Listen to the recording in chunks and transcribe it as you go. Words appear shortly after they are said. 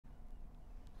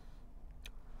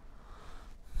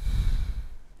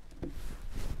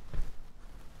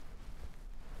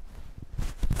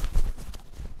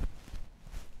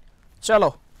चलो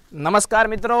नमस्कार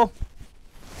मित्रों,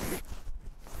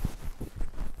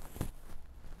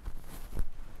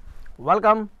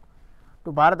 welcome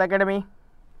to Bharat academy.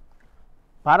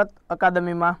 Bharat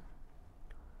अकादमी में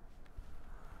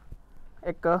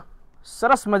एक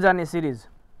सरस मजानी सीरीज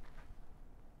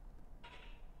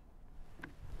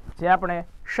जे आपणे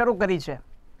शरू करी छे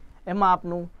एमां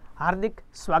आपनुं हार्दिक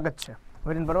स्वागत छे।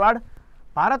 हिरेन भरवाड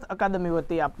भारत अकादमी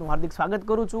वती आपनुं हार्दिक स्वागत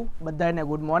करूँ छूं। बधाने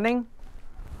गुड मॉर्निंग,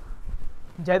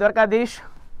 जय द्वारकाधीश,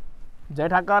 जय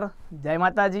ठाकर, जय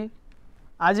माताजी।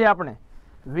 आज आपणे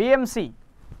वीएमसी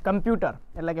कम्प्यूटर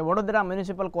एटले के वडोदरा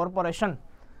म्युनिसिपल कॉर्पोरेशन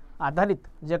आधारित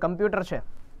जे कम्प्यूटर है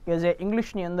कि जे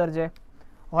इंग्लिशनी अंदर जे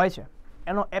होय छे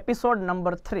एनो एपिसोड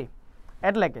नंबर 3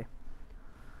 एटले के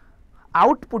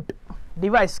आउटपुट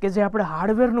डिवाइस के जे आपणे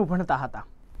हार्डवेरनुं भणता हता,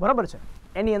 बराबर छे,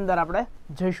 एनी अंदर आपणे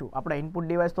जईशुं। आपणे इनपुट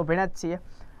डिवाइस तो भण्या ज छीए,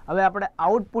 हवे आपणे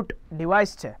आउटपुट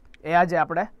डिवाइस छे ए आज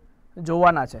आपणे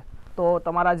जोवाना छे। तो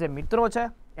तमारा जे मित्रों छे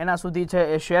एना सुधी छे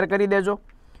ए शेर करी देजो,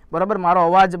 बराबर। मारो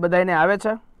अवाज बधाने आवे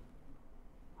छे?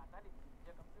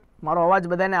 मारो अवाज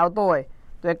बधाने आवतो होय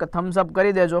तो एक थम्स अप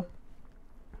करी देजो।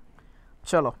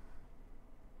 चलो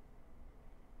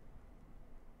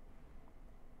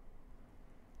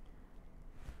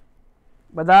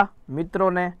बधा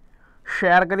मित्रों ने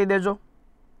शेर करी देजो।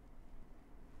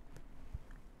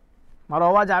 मारो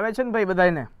अवाज आवे छे ने भाई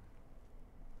बधाने?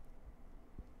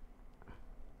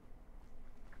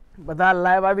 बधा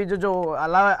लाइव आवी जजो।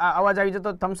 अवाज आई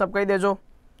जतो थम्स अप कही देजो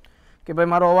कि भाई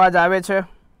मारो अवाज आवे छे।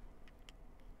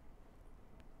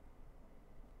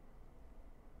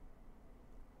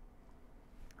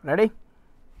 रेडी?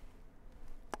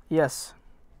 यस।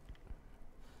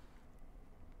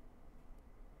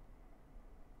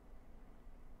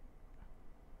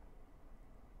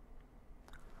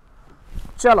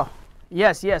 चलो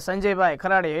यस यस संजय भाई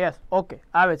खराड़ी यस ओके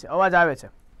आवे छे, अवाज आवे छे।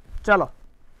 चलो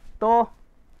तो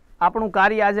આપણું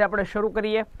કાર્ય આજે આપણે શરૂ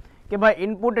કરીએ કે ભાઈ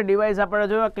ઇનપુટ ડિવાઇસ આપણે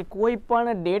જોયા કે કોઈ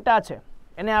પણ ડેટા છે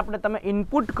એને આપણે તમે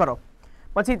ઇનપુટ કરો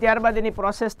પછી ત્યારબાદ એની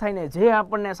પ્રોસેસ થઈને જે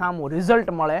આપણને સામું રિઝલ્ટ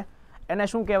મળે એને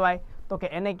શું કહેવાય? તો કે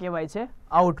એને કહેવાય છે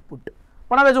આઉટપુટ।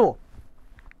 પણ હવે જુઓ,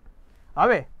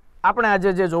 હવે આપણે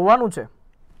આજે જે જોવાનું છે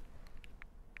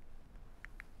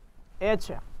એ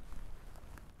છે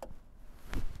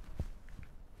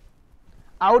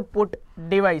આઉટપુટ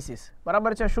ડિવાઇસીસ,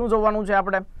 બરાબર છે। શું જોવાનું છે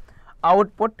આપણે?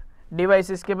 આઉટપુટ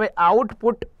डिवाइसिस के भाई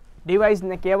आउटपुट डिवाइस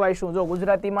ने कहेवाय शुं? जो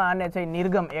गुजराती में आने छे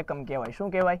निर्गम एकम कहेवाय। शुं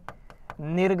कहेवाय?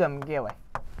 निर्गम कहेवाय,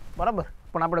 बराबर।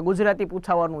 पण आपणे गुजराती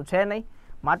पूछावानुं छे नहीं,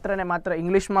 मात्र ने मात्र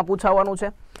इंग्लिश में पूछावानुं छे।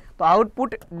 तो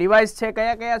आउटपुट डिवाइस छे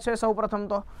कया कया छे? सौ प्रथम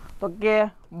तो के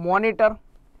मॉनिटर,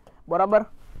 बराबर,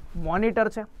 मॉनिटर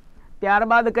छे।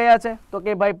 त्यारबाद कया छे? तो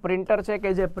के भाई प्रिंटर छे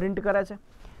के जे प्रिंट करे छे।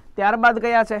 त्यारबाद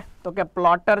कया छे? तो के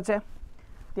प्लॉटर छे।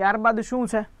 त्यारबाद शुं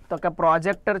छे? तो के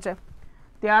प्रोजेक्टर छे।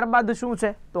 त्यारबाद शुं छे?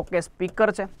 तो के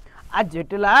स्पीकर छे। आ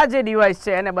जेटला जे डिवाइस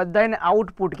छे एने बधाने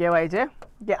आउटपुट कहेवाय छे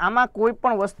के आमां कोई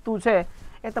पण वस्तु छे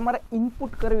ए तमारे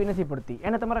इनपुट करवी नथी पड़ती,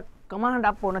 एने तमारे कमांड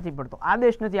आपवो नथी पड़तो,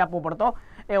 आदेश नथी आपवो पड़तो।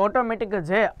 ए ऑटोमेटिक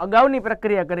जे अगाउनी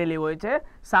प्रक्रिया करेली होय छे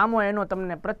सामो एनो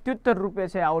तमने प्रत्युत्तर रूपे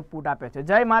छे आउटपुट आपे छे।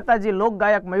 जय माताजी, लोक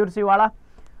गायक मयूरसिंह वाळा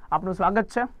आपनुं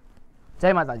स्वागत छे।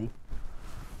 जय माताजी।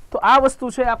 तो आ वस्तु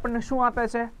छे आपने शुं आपे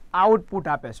छे? आउटपुट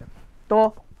आपे छे। तो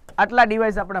आटला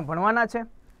डिवाइस આપણે ભણવાના છે।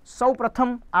 સૌ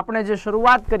પ્રથમ આપણે જે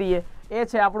શરૂઆત કરીએ એ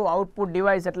છે આપણું આઉટપુટ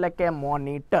ડિવાઇસ એટલે કે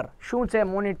મોનિટર। શું છે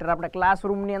મોનિટર? આપણે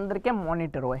ક્લાસરૂમની અંદર કેમ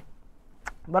મોનિટર હોય,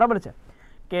 બરાબર છે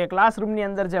કે ક્લાસરૂમની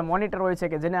અંદર જે મોનિટર હોય છે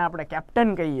કે જેને આપણે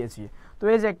કેપ્ટન કહીએ છીએ, તો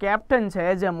એ જે કેપ્ટન છે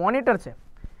એ જે મોનિટર છે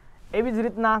એવી જ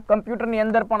રીતના કમ્પ્યુટરની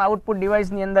અંદર પણ આઉટપુટ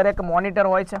ડિવાઇસની અંદર એક મોનિટર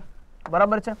હોય છે,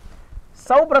 બરાબર છે।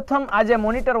 સૌ પ્રથમ આ જે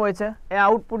મોનિટર હોય છે એ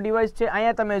આઉટપુટ ડિવાઇસ છે।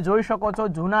 અહીંયા તમે જોઈ શકો છો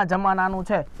જૂના જમાનાનું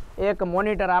છે એક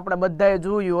મોનિટર આપણે બધાએ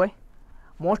જોયું હોય,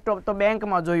 મોસ્ટ ઓફ તો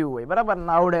બેંકમાં જોયું હોય, બરાબર।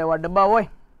 નાવડે એવા ડબ્બા હોય,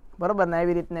 બરાબર ને,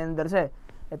 એવી રીતની અંદર છે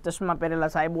એ ચશ્મા પહેરેલા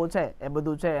સાહેબો છે એ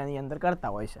બધું છે એની અંદર કરતા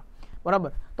હોય છે,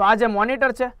 બરાબર। તો આ જે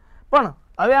મોનિટર છે, પણ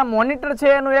હવે આ મોનિટર છે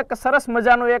એનું એક સરસ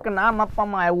મજાનું એક નામ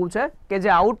આપવામાં આવ્યું છે કે જે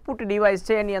આઉટપુટ ડિવાઇસ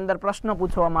છે એની અંદર પ્રશ્ન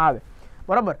પૂછવામાં આવે,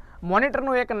 બરાબર।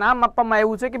 મોનિટરનું એક નામ આપવામાં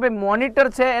આવ્યું છે કે ભાઈ મોનિટર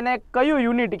છે એને કયું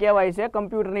યુનિટ કહેવાય છે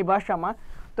કમ્પ્યુટરની ભાષામાં?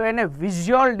 તો એને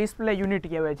વિઝ્યુઅલ ડિસ્પ્લે યુનિટ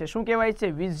કહેવાય છે। શું કહેવાય છે?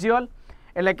 વિઝ્યુઅલ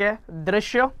એટલે કે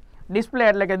દ્રશ્ય, ડિસ્પ્લે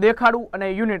એટલે કે દેખાડવું, અને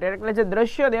યુનિટ એટલે જે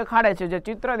દ્રશ્ય દેખાડે છે, જે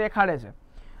ચિત્ર દેખાડે છે,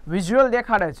 વિઝ્યુઅલ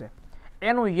દેખાડે છે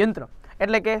એનું યંત્ર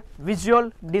એટલે કે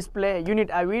વિઝ્યુઅલ ડિસ્પ્લે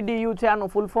યુનિટ। આ VDU છે, આનું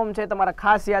ફૂલ ફોર્મ છે, તમારે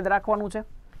ખાસ યાદ રાખવાનું છે।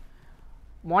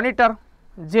 મોનિટર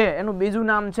જે એનું બીજું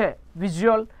નામ છે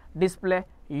વિઝ્યુઅલ ડિસ્પ્લે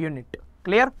યુનિટ,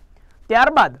 ક્લિયર?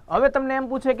 ત્યારબાદ હવે તમને એમ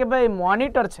પૂછે કે ભાઈ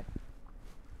મોનિટર છે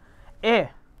એ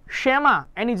શેમાં,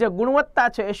 એની જે ગુણવત્તા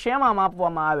છે એ શેમાં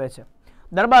માપવામાં આવે છે?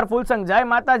 દરબાર ફૂલ સંઘ જય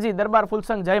માતાજી, દરબાર ફૂલ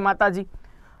સંઘ જય માતાજી.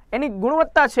 એની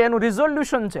ગુણવત્તા છે, એનું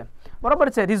રિઝોલ્યુશન છે,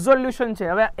 બરોબર છે, રિઝોલ્યુશન છે.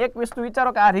 હવે એક વસ્તુ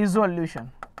વિચારો કે આ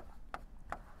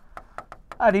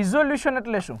રિઝોલ્યુશન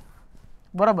એટલે શું?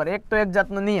 બરોબર, એક તો એક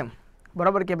જાતનો નિયમ,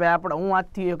 બરોબર, કે ભાઈ આપણે હું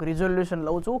આજથી એક રિઝોલ્યુશન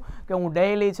લઉં છું કે હું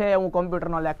ડેઇલી છે હું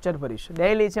કોમ્પ્યુટરનો લેક્ચર ભરીશ,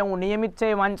 ડેઇલી છે હું નિયમિત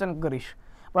છે વાંચન કરીશ,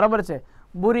 બરાબર છે,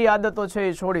 બુરી આદતો છે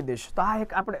એ છોડી દઈશ. તો આ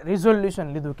એક આપણે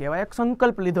રિઝોલ્યુશન લીધું કહેવાય, એક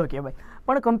સંકલ્પ લીધો કહેવાય.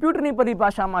 પણ કમ્પ્યુટરની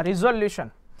પરિભાષામાં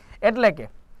રિઝોલ્યુશન એટલે કે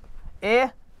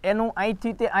એનું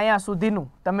અહીંથી તે અહીંયા સુધીનું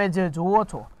તમે જે જુઓ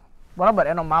છો, બરાબર,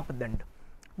 એનો માપદંડ,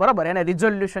 બરાબર, એને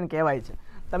રિઝોલ્યુશન કહેવાય છે.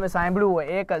 તમે સાંભળ્યું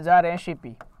હોય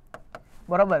 1080p,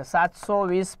 બરાબર,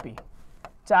 720p,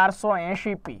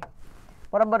 480p,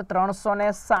 બરાબર,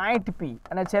 360p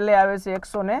અને છેલ્લે આવે છે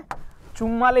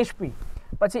 144p.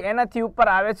 પછી એનાથી ઉપર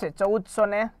આવે છે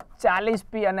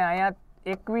 1440p અને અહીંયા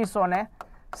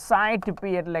 2160p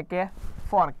એટલે કે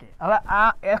 4K. હવે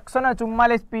આ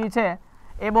 144p છે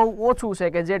એ બહુ ઓછું છે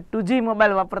કે જે 2G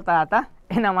મોબાઈલ વાપરતા હતા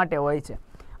એના માટે હોય છે,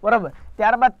 બરાબર.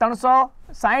 ત્યારબાદ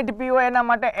 360p હોય એના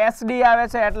માટે SD આવે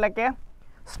છે એટલે કે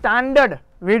સ્ટાન્ડર્ડ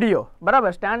વિડીયો,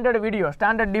 બરાબર, સ્ટાન્ડર્ડ વિડીયો,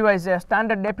 સ્ટાન્ડર્ડ ડિવાઇસ છે,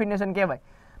 સ્ટાન્ડર્ડ ડેફિનેશન કહેવાય.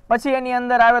 પછી એની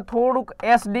અંદર આવે થોડુંક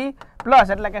SD પ્લસ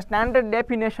એટલે કે સ્ટાન્ડર્ડ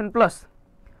ડેફિનેશન પ્લસ.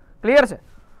 ક્લિયર છે?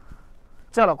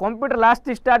 ચલો કોમ્પ્યુટર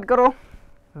લાસ્ટથી સ્ટાર્ટ કરો.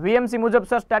 VMC મુજબ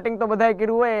સર સ્ટાર્ટિંગ તો બધાએ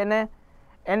કર્યું હોય, એને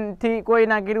એનાથી કોઈ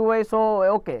ના કર્યું હોય સો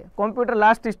ઓકે. કોમ્પ્યુટર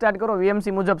લાસ્ટથી સ્ટાર્ટ કરો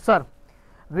VMC મુજબ સર.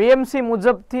 VMC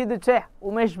મુજબથી જ છે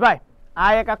ઉમેશભાઈ.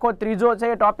 આ એક આખો ત્રીજો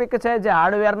છે ટોપિક છે જે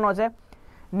હાર્ડવેરનો છે,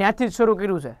 ત્યાંથી જ શરૂ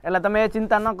કર્યું છે, એટલે તમે એ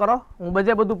ચિંતા ન કરો, હું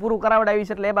બધું પૂરું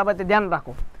કરાવડાવીશ એટલે એ બાબતે ધ્યાન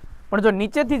રાખો. પણ જો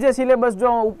નીચેથી જે સિલેબસ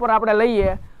જો ઉપર આપણે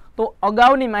લઈએ તો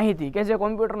અગાઉની માહિતી કે જે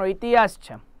કોમ્પ્યુટરનો ઇતિહાસ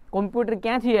છે, કોમ્પ્યુટર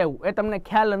ક્યાંથી આવ્યું એ તમને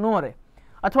ખ્યાલ ન રહે,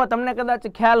 અથવા તમને કદાચ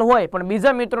ખ્યાલ હોય પણ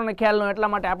બીજા મિત્રોને ખ્યાલ ન હોય, એટલા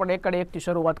માટે આપણે એકથી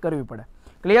શરૂઆત કરવી પડે.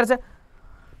 ક્લિયર છે?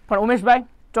 પણ ઉમેશભાઈ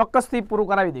ચોક્કસથી પૂરું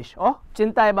કરાવી દઈશ,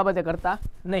 ચિંતા એ બાબતે કરતા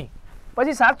નહીં.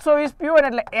 પછી 720p હોય ને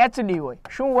એટલે HD હોય.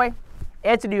 શું હોય?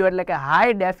 HD હોય એટલે કે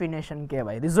હાઈ ડેફિનેશન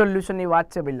કહેવાય. રિઝોલ્યુશનની વાત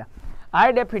છે પહેલાં,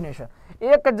 હાઈ ડેફિનેશન.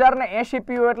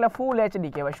 1080p હોય એટલે ફૂલ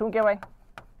HD કહેવાય. શું કહેવાય?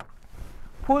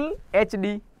 ફૂલ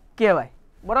HD કહેવાય,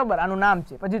 બરાબર, આનું નામ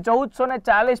છે. પછી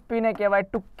 1440p ને કહેવાય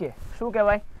 2K. શું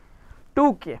કહેવાય?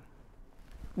 2K.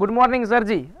 Good morning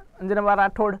સરજી, અંજનવા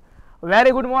Rathod,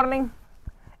 very good morning.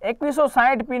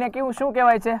 2160p ને કેવું શું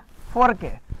કહેવાય છે? 4K.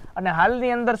 અને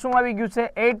હાલની અંદર શું આવી ગયું છે?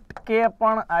 8K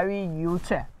પણ આવી ગયું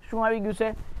છે. શું આવી ગયું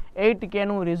છે? 8K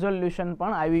નું રિઝોલ્યુશન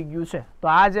પણ આવી ગયું છે. તો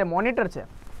આ જે મોનિટર છે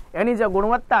એની જે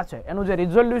ગુણવત્તા છે, એનું જે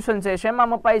રિઝોલ્યુશન છે, શેમાં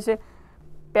મપાય છે?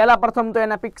 પહેલા પ્રથમ તો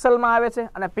એના પિક્સલમાં આવે છે,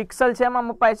 અને પિક્સલ શેમાં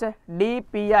મપાય છે?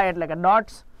 DPI એટલે કે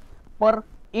ડોટ્સ પર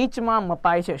ઇંચમાં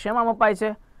મપાય છે. શેમાં મપાય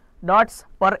છે? ડોટ્સ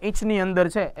પર ઇંચની અંદર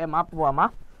છે એ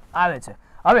માપવામાં આવે છે.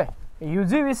 હવે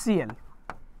UGVCL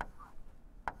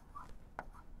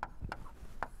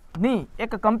ની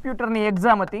એક કમ્પ્યુટરની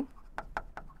એક્ઝામ હતી,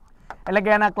 એટલે કે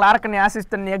એના ક્લાર્કની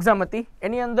આસિસ્ટન્ટની એક્ઝામ હતી.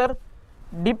 એની અંદર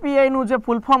DPI નું જે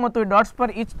ફૂલ ફોર્મ હતું ડોટ્સ પર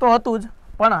ઇંચ તો હતું જ,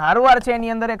 પણ હારવાર છે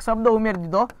એની અંદર એક શબ્દ ઉમેરી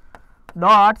દીધો,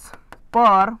 ડોટ્સ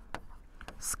પર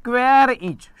સ્ક્વેર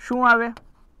ઇંચ. શું આવે?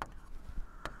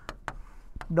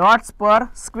 ડોટ્સ પર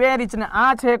સ્ક્વેર ઇંચ. ને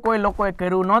આ છે કોઈ લોકોએ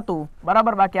કર્યું નહોતું,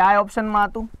 બરાબર, બાકી આ ઓપ્શનમાં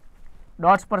હતું,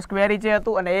 ડોટ્સ પર સ્ક્વેર ઇંચ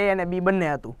હતું અને A અને B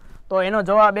બંને હતું. તો એનો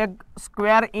જવાબ એક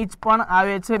સ્ક્વેર ઇંચ પણ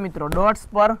આવે છે મિત્રો. ડોટ્સ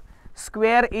પર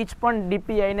સ્ક્વેર ઇંચ પણ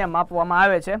DPI ને માપવામાં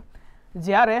આવે છે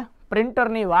જ્યારે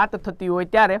પ્રિન્ટરની વાત થતી હોય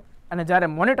ત્યારે અને જ્યારે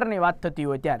મોનિટરની વાત થતી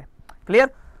હોય ત્યારે. ક્લિયર?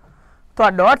 તો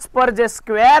આ ડોટ્સ પર જે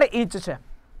સ્ક્વેર ઇંચ છે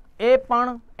એ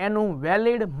પણ એનું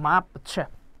વેલિડ માપ છે.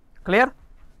 ક્લિયર?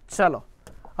 ચલો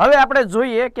હવે આપણે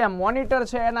જોઈએ કે આ મોનિટર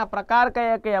છે એના પ્રકાર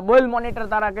કયા કયા. બોલ મોનિટર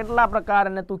તારા કેટલા પ્રકાર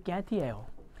અને તું ક્યાંથી આવ્યો?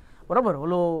 બરાબર,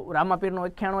 ઓલો રામાપીરનો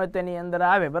વ્યાખ્યાન હોય તેની અંદર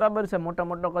આવે, બરાબર છે, મોટો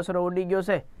મોટો કચરો ઉડી ગયો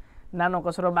છે, નાનો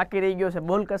કચરો બાકી રહી ગયો છે,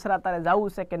 બોલ કચરા તારે જવું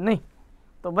છે કે નહીં?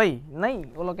 તો ભાઈ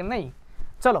નહીં, ઓલો કે નહીં.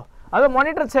 ચલો હવે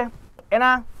મોનિટર છે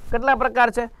એના કેટલા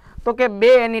પ્રકાર છે? તો કે બે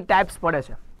એની ટાઈપ્સ પડે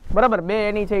છે, બરાબર, બે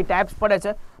એની છે એ ટાઈપ્સ પડે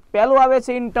છે. પહેલું આવે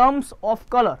છે in terms of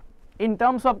colour. In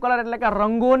terms of colour એટલે કે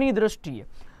રંગોની દ્રષ્ટિએ,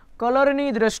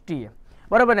 કલરની દ્રષ્ટિએ,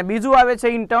 બરાબર. ને બીજું આવે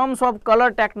છે in terms of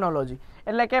colour technology,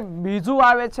 એટલે કે બીજું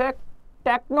આવે છે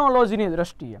ટેકનોલોજીની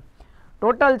દ્રષ્ટિએ.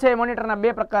 ટોટલ છે મોનિટરના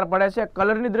બે પ્રકાર પડે છે,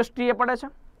 કલરની દ્રષ્ટિએ પડે છે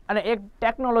અને એક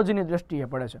ટેકનોલોજીની દ્રષ્ટિએ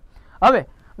પડે છે. હવે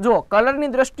જો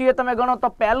કલરની દ્રષ્ટિએ તમે ગણો તો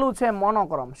પહેલું છે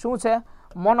મોનોક્રોમ. શું છે?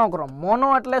 મોનોક્રોમ.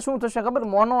 મોનો એટલે શું થશે ખબર?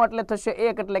 મોનો એટલે થશે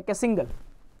એક, એટલે કે સિંગલ,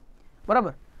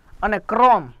 બરાબર. અને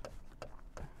ક્રોમ,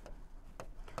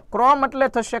 ક્રોમ એટલે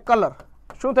થશે કલર.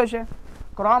 શું થશે?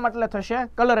 ક્રોમ એટલે થશે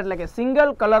કલર, એટલે કે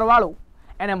સિંગલ કલર વાળું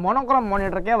એને મોનોક્રોમ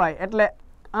મોનિટર કહેવાય. એટલે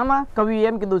આમાં કવિએ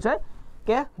એમ કીધું છે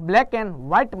કે બ્લેક એન્ડ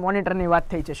વ્હાઇટ મોનિટરની વાત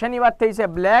થઈ છે. શેની વાત થઈ છે?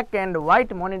 બ્લેક એન્ડ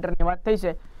વ્હાઇટ મોનિટરની વાત થઈ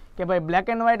છે. કે ભાઈ બ્લેક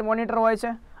એન્ડ વ્હાઇટ મોનિટર હોય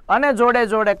છે અને જોડે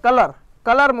જોડે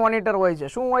કલર મોનિટર હોય છે.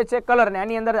 શું હોય છે? કલર. ને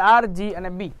આની અંદર આર, જી અને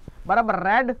બી, બરાબર,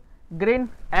 રેડ, ગ્રીન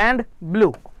એન્ડ બ્લુ,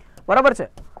 બરાબર છે.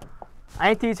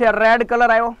 અહીંથી છે રેડ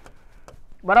કલર આવ્યો,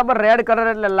 બરાબર, રેડ કલર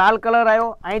એટલે લાલ કલર આવ્યો.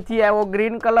 અહીંથી આવ્યો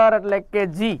ગ્રીન કલર એટલે કે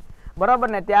જી,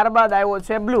 બરાબર, ને ત્યારબાદ આવ્યો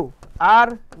છે બ્લુ,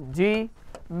 આર, જી,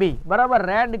 બી, બરાબર,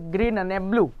 રેડ, ગ્રીન અને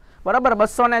બ્લુ, બરાબર.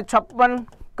 256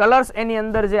 કલર્સ એની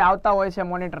અંદર જે આવતા હોય છે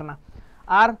મોનિટરના,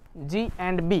 આર, જી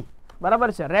એન્ડ બી,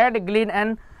 બરાબર છે. રેડ, ગ્રીન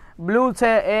એન્ડ બ્લુ છે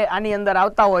એ આની અંદર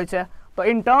આવતા હોય છે. તો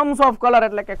ઇન ટર્મ્સ ઓફ કલર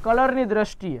એટલે કે કલરની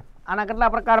દ્રષ્ટિએ આના કેટલા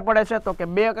પ્રકાર પડે છે? તો કે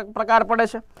 2 પ્રકાર પડે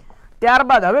છે.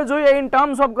 ત્યારબાદ હવે જોઈએ in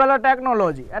terms of colour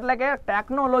technology એટલે કે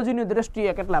ટેકનોલોજીની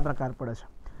દ્રષ્ટિએ કેટલા પ્રકાર પડે છે.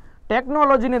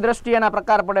 ટેકનોલોજીની દ્રષ્ટિએ એના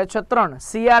પ્રકાર પડે છે 3: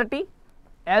 CRT,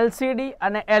 LCD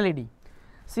અને LED.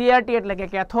 CRT એટલે કે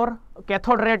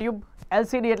કેથોડ રે ટ્યુબ,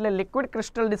 LCD એટલે લિક્વિડ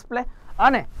ક્રિસ્ટલ ડિસ્પ્લે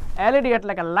અને LED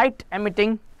એટલે કે લાઇટ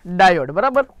એમિટિંગ ડાયોડ,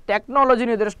 બરાબર.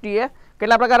 ટેકનોલોજીની દ્રષ્ટિએ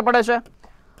કેટલા પ્રકાર પડે છે?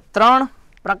 3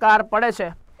 પ્રકાર પડે છે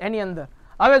એની અંદર.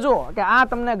 હવે જુઓ કે આ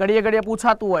તમને ઘડીએ ઘડીએ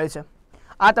પૂછાતું હોય છે.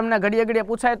 આ તમને ઘડીએ ઘડીએ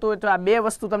પૂછાતું હોય તો આ 2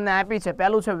 વસ્તુ તમને આપી છે.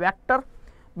 પહેલું છે વેક્ટર,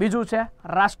 બીજું છે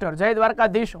રાસ્ટર. જય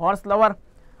દ્વારકાધીશ, હોર્સ લવર,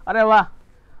 અરે વાહ,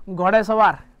 ઘોડે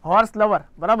સવાર, હોર્સ લવર,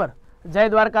 બરાબર, જય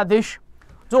દ્વારકાધીશ.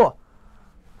 જુઓ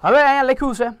હવે અહીંયા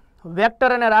લખ્યું છે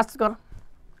વેક્ટર અને રાસ્ટર.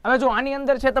 હવે જો આની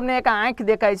અંદર છે તમને એક આંખ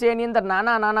દેખાય છે, એની અંદર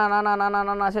નાના નાના નાના નાના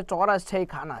નાના છે ચોરસ છે, એ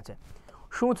ખાના છે.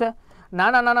 શું છે?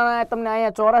 નાના નાના તમને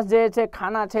અહીંયા ચોરસ જે છે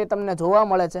ખાના છે તમને જોવા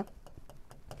મળે છે.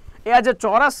 એ આ જે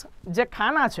ચોરસ જે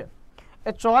ખાના છે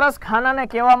એ ચોરસ ખાનાને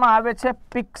કહેવામાં આવે છે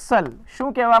પિક્સલ.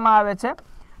 શું કહેવામાં આવે છે?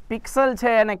 પિક્સલ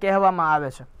છે એને કહેવામાં આવે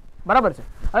છે, બરાબર છે.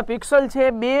 હવે પિક્સલ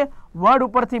છે 2 વર્ડ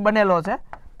ઉપરથી બનેલો છે,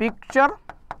 પિક્ચર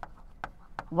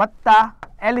વત્તા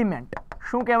એલિમેન્ટ.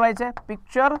 શું કહેવાય છે?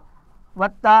 પિક્ચર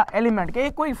વત્તા એલિમેન્ટ, કે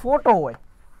એ કોઈ ફોટો હોય,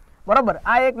 બરાબર.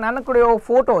 આ એક નાનકડો એવો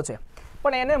ફોટો છે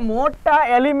પણ એને મોટા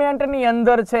એલિમેન્ટની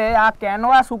અંદર છે, આ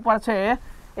કેનવાસ ઉપર છે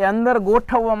એ અંદર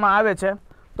ગોઠવવામાં આવે છે.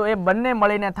 તો એ બંને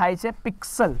મળીને થાય છે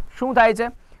પિક્સલ. શું થાય છે?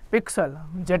 પિક્સલ.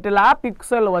 જેટલા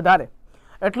પિક્સલ વધારે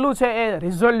એટલું છે એ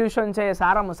રિઝોલ્યુશન છે એ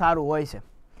સારામાં સારું હોય છે,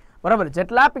 બરાબર.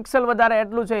 જેટલા પિક્સલ વધારે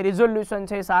એટલું છે રિઝોલ્યુશન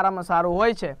છે એ સારામાં સારું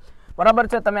હોય છે, બરાબર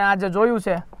છે. તમે આ જે જોયું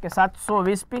છે કે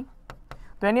 720p,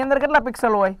 તો એની અંદર કેટલા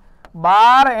પિક્સલ હોય?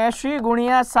 1280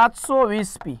 ×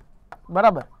 720p,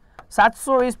 બરાબર.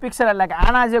 720 પિક્સલ એટલે કે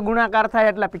આના જે ગુણાકાર થાય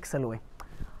એટલા પિક્સલ હોય.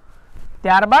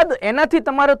 ત્યારબાદ એનાથી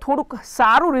તમારે થોડુંક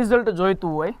સારું રિઝલ્ટ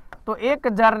જોઈતું હોય તો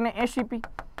 1080p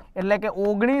એટલે કે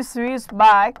 1920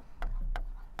 /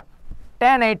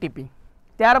 1080p.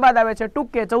 ત્યારબાદ આવે છે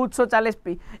 2K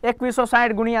 1440p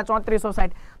 2160 ×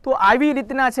 3460. તો આવી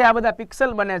રીતના છે આ બધા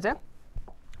પિક્સલ બને છે.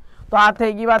 તો આ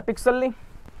થઈ ગઈ વાત પિક્સલની.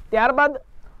 ત્યારબાદ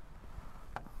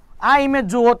આ ઇમેજ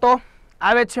જુઓ તો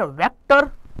આવે છે વેક્ટર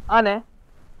અને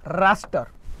રાસ્ટર,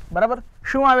 બરાબર.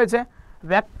 શું આવે છે?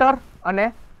 વેક્ટર અને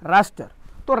રાસ્ટર.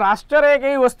 તો રાસ્ટર એક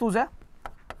એવી વસ્તુ છે,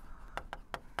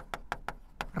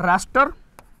 રાસ્ટર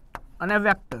અને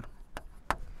વેક્ટર,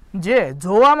 જે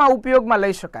જોવામાં ઉપયોગમાં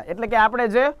લઈ શકાય. એટલે કે આપણે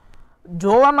જે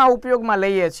જોવામાં ઉપયોગમાં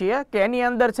લઈએ છીએ કે એની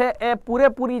અંદર છે એ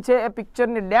પૂરેપૂરી છે એ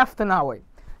પિક્ચરની ડેપ્થ ના હોય.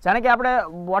 જાણે કે આપણે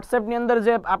વોટ્સએપની અંદર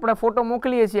જે આપણે ફોટો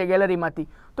મોકલીએ છીએ ગેલેરીમાંથી,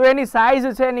 તો એની સાઇઝ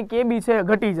છે એની કેબી છે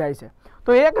ઘટી જાય છે.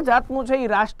 તો એક જાતનું છે એ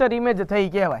રાસ્ટર ઇમેજ થઈ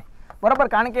કહેવાય, બરાબર.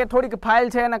 કારણ કે થોડીક ફાઇલ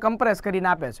છે એને કમ્પ્રેસ કરીને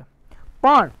આપે છે.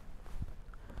 પણ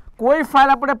કોઈ ફાઇલ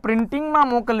આપણે પ્રિન્ટિંગમાં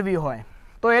મોકલવી હોય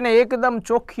તો એને એકદમ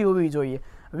ચોખ્ખી હોવી જોઈએ,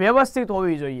 વ્યવસ્થિત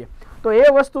હોવી જોઈએ. તો એ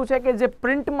વસ્તુ છે કે જે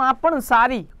પ્રિન્ટમાં પણ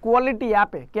સારી ક્વોલિટી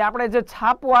આપે, કે આપણે જે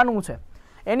છાપવાનું છે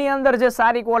એની અંદર જે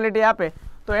સારી ક્વોલિટી આપે,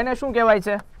 તો એને શું કહેવાય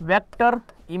છે? વેક્ટર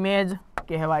ઇમેજ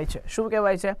કહેવાય છે. શું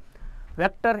કહેવાય છે?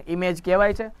 વેક્ટર ઇમેજ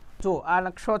કહેવાય છે. જો આ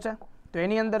નકશો છે તો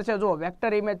એની અંદર છે જો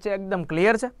વેક્ટર ઇમેજ છે એકદમ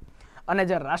ક્લિયર છે, અને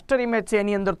જે રાસ્ટર ઇમેજ છે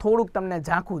એની અંદર થોડુંક તમને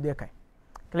ઝાંખું દેખાય.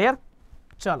 ક્લિયર?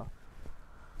 ચલો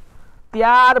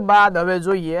ત્યારબાદ હવે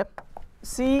જોઈએ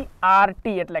CRT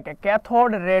એટલે કે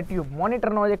કેથોડ રે ટ્યુબ.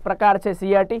 મોનિટરનો એક પ્રકાર છે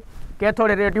CRT,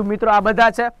 કેથોડ રે ટ્યુબ. મિત્રો આ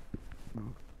બધા છે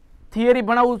થિયરી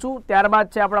ભણાવું છું,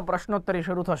 ત્યારબાદ છે આપણા પ્રશ્નોત્તરી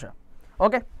શરૂ થશે.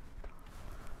 Okay.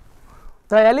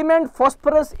 The element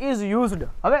phosphorus is used.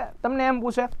 હવે તમને એમ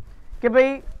પૂછે કે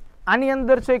ભાઈ આની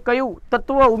અંદર છે કયું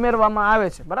તત્વ ઉમેરવામાં આવે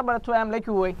છે, બરાબર. અથવા એમ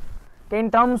લખ્યું હોય કે in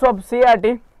terms of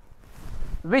CRT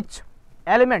which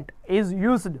element is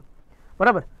used,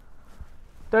 બરાબર.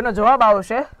 તો એનો જવાબ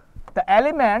આવશે the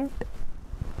element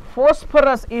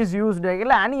phosphorus is used.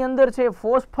 એટલે આની અંદર છે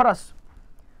ફોસ્ફરસ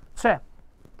છે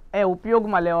એ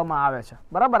ઉપયોગમાં લેવામાં આવે છે,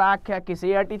 બરાબર. આખી આખી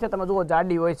CRT છે તમે જુઓ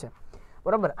જાડી હોય છે,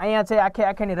 બરાબર. અહીંયા છે આખે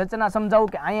આખીની રચના સમજાવું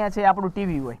કે અહીંયા છે આપણું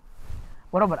ટીવી હોય,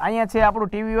 બરાબર. અહીંયા છે આપણું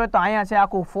ટીવી હોય તો અહીંયા છે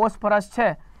આખું ફોસ્ફરસ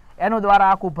છે એનું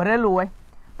દ્વારા આખું ભરેલું હોય.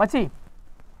 પછી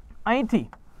અહીંથી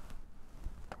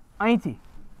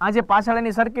આ જે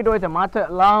પાછળની સર્કિટ હોય છે માથે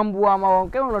લાંબુ આમાં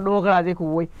કેવું ડોગળા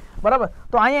જેવું હોય, બરાબર.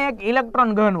 તો અહીંયા એક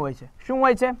ઇલેક્ટ્રોન ગન હોય છે. શું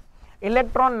હોય છે?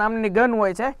 ઇલેક્ટ્રોન નામની ગન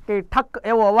હોય છે કે ઠક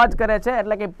એવો અવાજ કરે છે,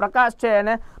 એટલે કે પ્રકાશ છે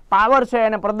એને પાવર છે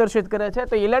એને પ્રદર્શિત કરે છે.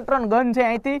 તો ઇલેક્ટ્રોન ગન છે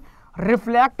અહીંથી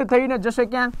રિફ્લેક્ટ થઈને જશે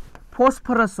ક્યાં?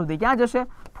 ફોસ્ફરસ સુધી. ક્યાં જશે?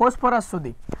 ફોસ્ફરસ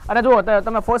સુધી. અને જુઓ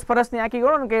તમે ફોસ્ફરસની આખી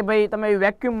કરો ને કે ભાઈ તમે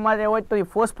વેક્યુમમાં જે હોય તો એ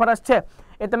ફોસ્ફરસ છે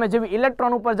એ તમે જેવી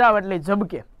ઇલેક્ટ્રોન ઉપર જાઓ એટલે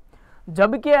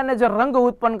ઝબકે અને જે રંગ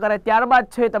ઉત્પન્ન કરે ત્યારબાદ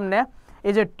છે તમને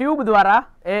એ જે ટ્યુબ દ્વારા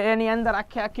એની અંદર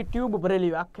આખી ટ્યુબ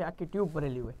ભરેલી હોય, આખી ટ્યુબ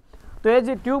ભરેલી હોય. તો એ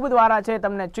જે ટ્યુબ દ્વારા છે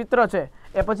તમને ચિત્ર છે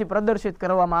એ પછી પ્રદર્શિત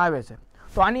કરવામાં આવે છે.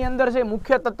 તો આની અંદર છે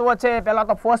મુખ્ય તત્વ છે પહેલાં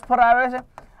તો ફોસ્ફર આવે છે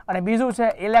અને બીજું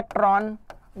છે ઇલેક્ટ્રોન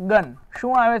ગન.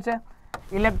 શું આવે છે?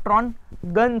 ઇલેક્ટ્રોન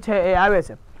ગન છે એ આવે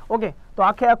છે. ઓકે, તો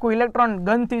આખું ઇલેક્ટ્રોન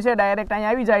ગનથી છે ડાયરેક્ટ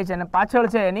અહીંયા આવી જાય છે અને પાછળ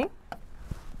છે એની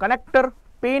કનેક્ટર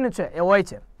પિન છે એ હોય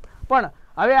છે. પણ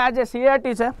હવે આ જે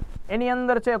CRT છે એની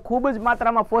અંદર છે ખૂબ જ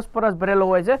માત્રામાં ફોસ્ફરસ ભરેલો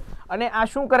હોય છે અને આ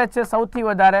શું કરે છે? સૌથી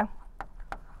વધારે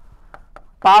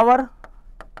પાવર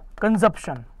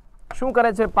કન્ઝપ્શન. શું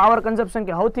કરે છે? પાવર કન્ઝપ્શન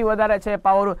કે સૌથી વધારે છે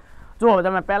પાવર. જો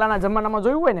તમે પહેલાંના જમાનામાં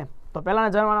જોયું હોય ને તો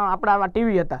પહેલાંના જમાનામાં આપણા આવા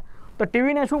ટીવી હતા તો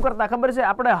ટીવીને શું કરતા ખબર છે?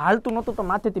 આપણે હાલતું નહોતું તો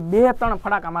માથેથી 2-3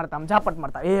 ફટાકા મારતા, આમ ઝાપટ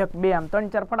મારતા, 1 2 આમ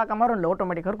 3-4 ફટાકા મારો એટલે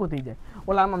ઓટોમેટિક હરખું થઈ જાય.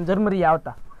 ઓલા આમ ઝરમરી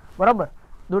આવતા, બરાબર.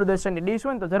 દૂરદર્શનની ડીશ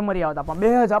હોય ને તો ઝરમરી આવતા, પણ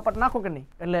 2 ઝાપટ નાખો કે નહીં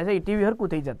એટલે છે ટીવી હરખું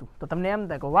થઈ જતું. તો તમને એમ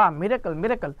થાય કે વાહ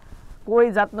મિરેકલ.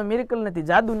 કોઈ જાતનો મિરેકલ નથી,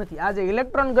 જાદુ નથી. આ જે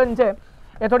ઇલેક્ટ્રોન ગન છે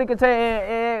એ થોડીક છે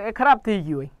એ ખરાબ થઈ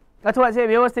ગઈ હોય અથવા છે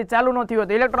વ્યવસ્થિત ચાલુ ન થયું હોય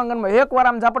તો ઇલેક્ટ્રોન ગનમાં એકવાર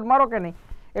આમ ઝાપટ મારો કે નહીં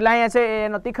એટલે અહીંયા છે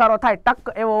એનો તિખારો થાય,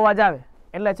 ટક એવો અવાજ આવે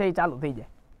એટલે છે એ ચાલુ થઈ જાય.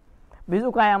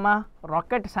 બીજું કાંઈ આમાં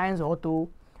રોકેટ સાયન્સ હોતું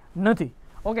નથી.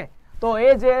 ઓકે, તો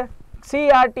એ જે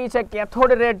CRT છે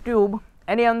કેથોડ રે ટ્યુબ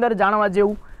એની અંદર જાણવા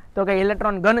જેવું તો કે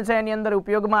ઇલેક્ટ્રોન ગન છે એની અંદર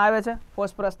ઉપયોગમાં આવે છે.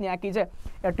 ફોસ્ફરસની આખી છે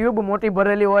એ ટ્યુબ મોટી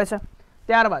ભરેલી હોય છે.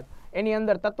 ત્યારબાદ એની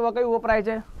અંદર તત્વ કયું વપરાય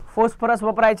છે? ફોસ્ફરસ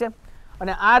વપરાય છે.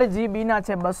 અને RGBના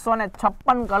છે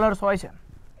 256 કલર્સ હોય છે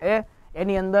એ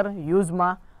એની અંદર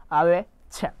યુઝમાં આવે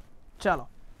છે. ચલો,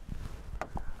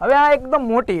 હવે આ એકદમ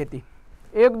મોટી હતી,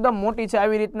 એકદમ મોટી છે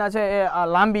આવી રીતના છે એ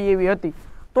લાંબી એવી હતી.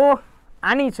 તો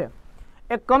આની છે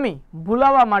એ કમી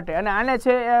ભૂલાવા માટે અને આને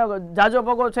છે એ જાજો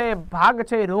પગો છે એ ભાગ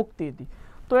છે એ રોકતી હતી.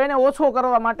 તો એને ઓછો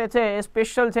કરવા માટે છે એ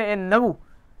સ્પેશિયલ છે એ નવું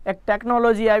એક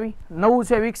ટેકનોલોજી આવી, નવું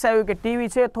છે વિકસાવ્યું કે ટીવી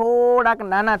છે થોડાક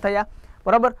નાના થયા,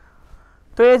 બરાબર.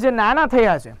 તો એ જે નાના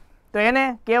થયા છે તો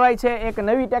એને કહેવાય છે એક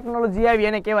નવી ટેકનોલોજી આવી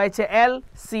એને કહેવાય છે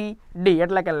LCD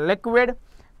એટલે કે લિક્વિડ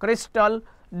ક્રિસ્ટલ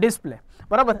ડિસ્પ્લે,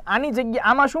 બરાબર. આની જગ્યાએ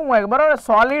આમાં શું હોય બરાબર?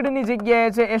 સોલિડની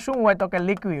જગ્યાએ છે એ શું હોય તો કે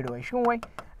લિક્વિડ હોય. શું હોય?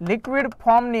 લિક્વિડ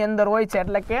ફોર્મની અંદર હોય છે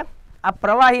એટલે કે આ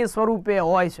પ્રવાહી સ્વરૂપે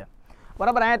હોય છે,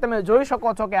 બરાબર. અહીંયા તમે જોઈ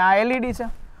શકો છો કે આ LED છે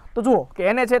તો જુઓ કે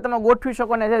એને છે તમે ગોઠવી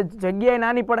શકો ને જગ્યાએ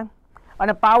નાની પડે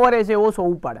અને પાવર એ છે ઓછો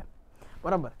ઉપાડે,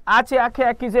 બરાબર. આ છે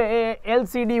આખી છે એ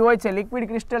LCD હોય છે, લિક્વિડ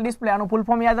ક્રિસ્ટલ ડિસ્પ્લે. આનું ફૂલ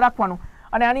ફોર્મ યાદ રાખવાનું.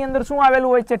 અને આની અંદર શું આવેલું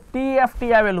હોય છે?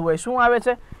 TFT આવેલું હોય. શું આવે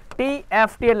છે?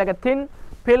 TFT એટલે કે થિન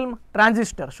ફિલ્મ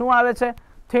ટ્રાન્ઝિસ્ટર. શું આવે છે?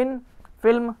 થિન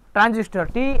ફિલ્મ ટ્રાન્ઝિસ્ટર,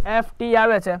 TFT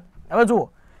આવે છે. હવે જુઓ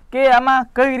કે આમાં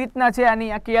કઈ રીતના છે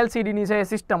આની આખી LCDની છે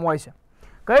સિસ્ટમ હોય છે.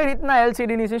 કઈ રીતના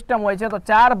LCDની સિસ્ટમ હોય છે? તો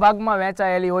 4 ભાગમાં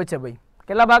વહેંચાયેલી હોય છે ભાઈ.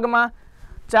 કેટલા ભાગમાં?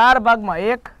 4 ભાગમાં.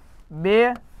 1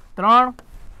 2 3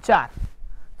 4.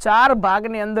 4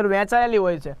 ભાગની અંદર વહેંચાયેલી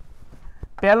હોય છે.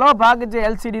 પહેલો ભાગ જે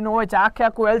LCD નો હોય છે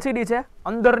આખું LCD છે.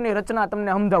 અંદરની રચના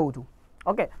તમને સમજાવું છું.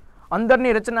 ઓકે,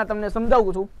 અંદરની રચના તમને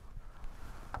સમજાવું છું.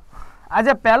 આ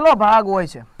જે પહેલો ભાગ હોય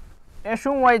છે એ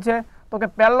શું હોય છે તો કે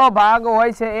પહેલો ભાગ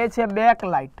હોય છે એ છે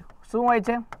બેકલાઇટ. શું હોય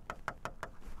છે?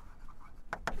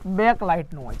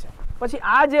 બેકલાઇટનું હોય છે. પછી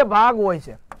આ જે ભાગ હોય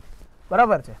છે,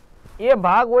 બરાબર છે, એ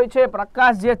ભાગ હોય છે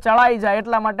પ્રકાશ જે ચડાઈ જાય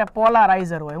એટલા માટે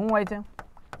પોલારાઇઝર હોય. શું હોય છે?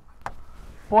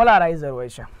 પોલારાઇઝર હોય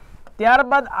છે.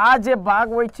 ત્યારબાદ આ જે ભાગ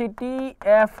હોય છે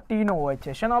TFT નો હોય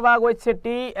છે. શેનો ભાગ હોય છે?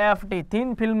 TFT,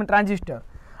 thin film transistor.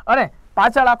 અને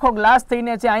પાછળ આખો ગ્લાસ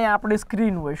થઈને છે અહીંયા આપણી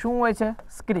સ્ક્રીન હોય. શું હોય છે?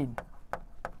 સ્ક્રીન.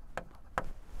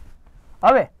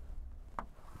 હવે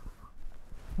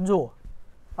જુઓ,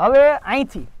 હવે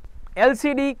અહીંથી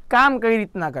LCD કામ કઈ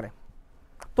રીતના કરે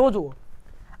તો જુઓ,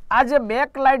 આ જે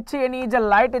બેક લાઇટ છે એની જે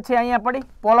લાઇટ છે અહીંયા પડી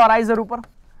પોલરાઇઝર ઉપર,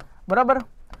 બરાબર.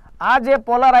 આ જે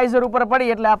પોલરાઇઝર ઉપર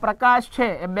પડી એટલે આ પ્રકાશ છે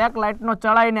એ બેક લાઇટનો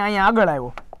ચડાઈને અહીંયા આગળ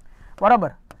આવ્યો,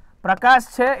 બરાબર. પ્રકાશ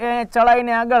છે એ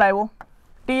ચડાઈને આગળ આવ્યો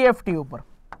TFT ઉપર.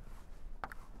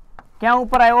 ક્યાં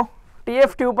ઉપર આવ્યો?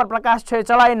 TFT ઉપર પ્રકાશ છે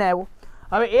ચડાઈને આવ્યો.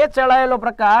 હવે એ ચડાયેલો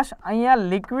પ્રકાશ અહીંયા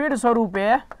લિક્વિડ સ્વરૂપે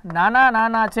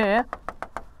નાના છે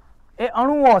એ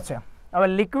અણુઓ છે. હવે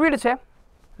લિક્વિડ છે,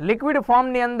 લિક્વિડ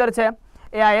ફોર્મની અંદર છે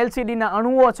એ આ LCDના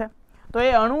અણુઓ છે. તો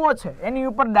એ અણુઓ છે એની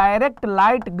ઉપર ડાયરેક્ટ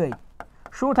લાઇટ ગઈ.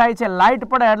 શું થાય છે? લાઇટ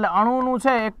પડે એટલે અણુનું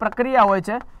છે એક પ્રક્રિયા હોય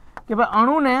છે કે ભાઈ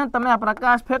અણુને તમે આ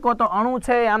પ્રકાશ ફેંકો તો અણુ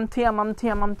છે એ આમથી આમ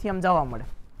આમથી આમ આમથી આમ જવા મળે.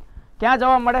 ક્યાં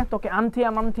જવા મળે? તો કે આમથી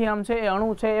આમ છે એ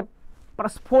અણુ છે એ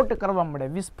પ્રસ્ફોટ કરવા મળે,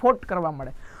 વિસ્ફોટ કરવા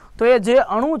મળે. તો એ જે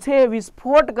અણુ છે એ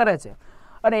વિસ્ફોટ કરે છે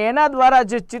અને એના દ્વારા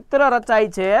જે ચિત્ર રચાય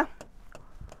છે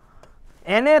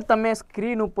એને તમે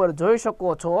સ્ક્રીન ઉપર જોઈ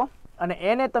શકો છો અને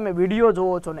એને તમે વિડીયો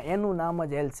જોવો છો ને એનું નામ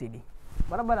જ LCD.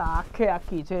 બરાબર,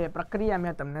 આખી છે પ્રક્રિયા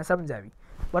મેં તમને સમજાવી.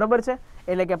 બરાબર છે,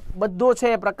 એટલે કે બધો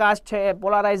છે પ્રકાશ છે એ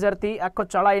પોલારાઇઝરથી આખો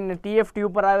ચડાઈને TFT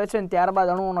ઉપર આવે છે અને ત્યારબાદ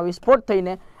અણુઓનો વિસ્ફોટ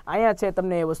થઈને અહીંયા છે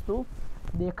તમને એ વસ્તુ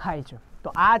દેખાય છે.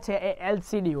 તો આ છે એ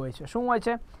LCD હોય છે. શું હોય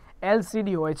છે?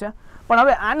 LCD હોય છે. પણ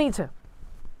હવે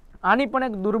આની પણ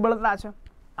એક દુર્બળતા છે,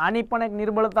 આની પણ એક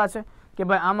નિર્બળતા છે કે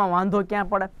ભાઈ આમાં વાંધો ક્યાં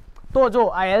પડે? તો જો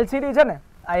આ LCD છે ને,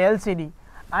 આ LCD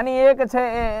આની એક છે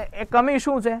એ કમી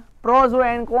શું છે? પ્રોઝ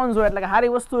હોય એન્ડ કોન્સ હોય, એટલે કે સારી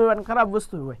વસ્તુ હોય અને ખરાબ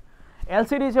વસ્તુ હોય.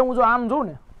 LCD છે હું જો આમ જોઉં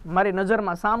ને, મારી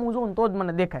નજરમાં સામું જોઉં ને તો જ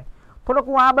મને દેખાય. થોડુંક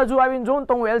હું આ બાજુ આવીને જોઉં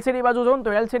તો હું LCD બાજુ જોઉં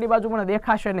તો LCD બાજુ મને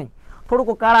દેખાશે નહીં,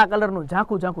 થોડુંક કાળા કલરનું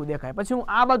ઝાંખું દેખાય. પછી હું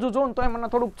આ બાજુ જોઉં તો એ મને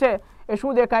થોડુંક છે એ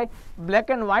શું દેખાય? બ્લેક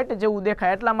એન્ડ વ્હાઇટ જેવું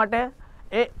દેખાય. એટલા માટે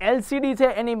એ LCD છે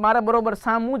એની મારે બરોબર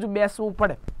સામું જ બેસવું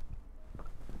પડે.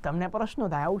 તમને પ્રશ્ન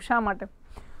થાય આવું શા માટે?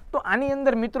 તો આની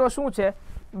અંદર મિત્રો શું છે?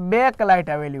 બેક લાઇટ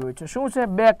આવેલી હોય છે. શું છે?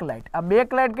 Back light. આ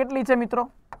બેક લાઇટ કેટલી છે મિત્રો?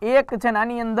 એક છે ને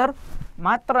આની અંદર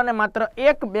માત્ર ને માત્ર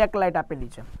એક બેક લાઇટ આપેલી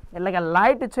છે. એટલે કે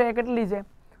લાઇટ છે એ કેટલી છે?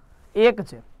 એક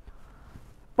છે.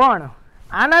 પણ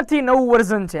આનાથી નવું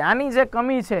વર્ઝન છે. આની જે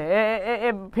કમી છે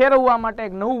એ ફેરવવા માટે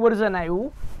એક નવું વર્ઝન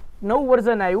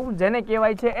આવ્યું જેને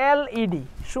કહેવાય છે LED.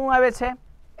 શું આવે છે?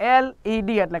 LED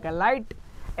એટલે કે લાઇટ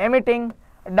એમિટિંગ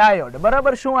ડાયોડ.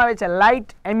 બરાબર, શું આવે છે?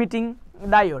 Light emitting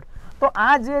diode. તો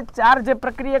આ જે ચાર જે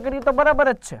પ્રક્રિયા કરી તો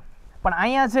બરાબર જ છે, પણ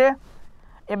અહીંયા છે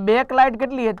એ બેક લાઇટ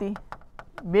કેટલી હતી?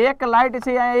 બેક લાઇટ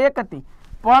છે અહીંયા એક હતી,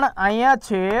 પણ અહીંયા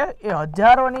છે એ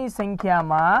હજારોની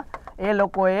સંખ્યામાં એ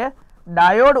લોકોએ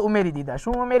ડાયોડ ઉમેરી દીધા.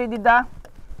 શું ઉમેરી દીધા?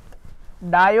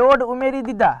 ડાયોડ ઉમેરી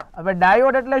દીધા. હવે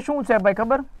ડાયોડ એટલે શું છે ભાઈ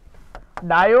ખબર?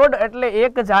 ડાયોડ એટલે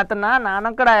એક જાતના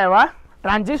નાનકડા એવા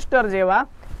ટ્રાન્ઝિસ્ટર જેવા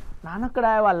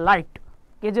નાનકડા એવા લાઇટ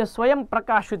કે જે સ્વયં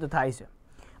પ્રકાશિત થાય છે.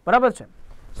 બરાબર છે,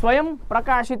 સ્વયં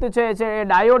પ્રકાશિત છે એ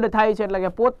ડાયોડ થાય છે, એટલે કે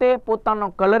પોતે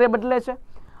પોતાનો કલરે બદલે છે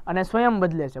અને સ્વયં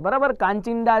બદલે છે. બરાબર,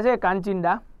 કાંચિંડા છે,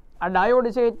 કાંચિંડા. આ ડાયોડ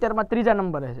છે અત્યારમાં 3જા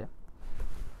નંબરે છે.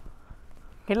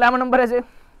 કેટલામાં નંબરે છે?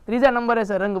 3જા નંબરે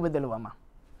છે રંગ બદલવામાં.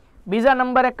 2જા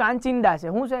નંબરે કાંચિંડા છે.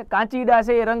 શું છે? કાંચિડા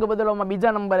છે એ રંગ બદલવામાં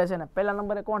 2જા નંબરે છે ને 1લા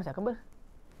નંબરે કોણ છે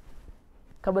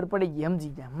ખબર પડી ગઈ,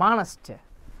 સમજી ગયા. માણસ છે.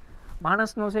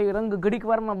 માણસનો છે એ રંગ ઘડીક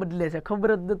વારમાં બદલે છે,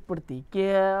 ખબર જ નથી પડતી કે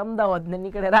અમદાવાદ ને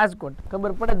નીકળે રાજકોટ,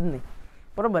 ખબર પડે જ નહીં.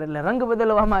 બરોબર, એટલે રંગ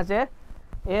બદલવામાં છે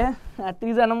એ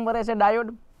 3જા નંબરે છે ડાયોડ,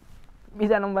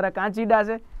 2જા નંબરે કાંચિડા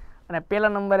છે અને 1લા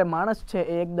નંબરે માણસ છે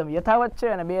એ એકદમ યથાવત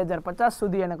છે અને 2050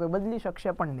 સુધી એને કોઈ બદલી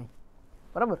શકશે પણ નહીં.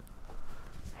 બરાબર,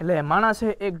 એટલે માણસ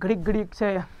છે એ ઘડીક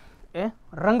છે એ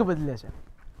રંગ બદલે છે.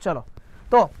 ચલો,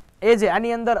 તો એ જે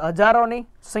આની અંદર હજારોની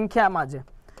સંખ્યામાં જે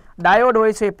ડાયોડ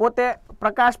હોય છે એ પોતે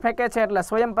પ્રકાશ ફેંકે છે, એટલે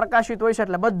સ્વયં પ્રકાશિત હોય છે,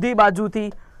 એટલે બધી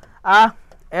બાજુથી આ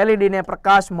LED ને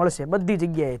પ્રકાશ મળશે બધી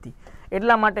જગ્યાએથી.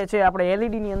 એટલા માટે છે આપણે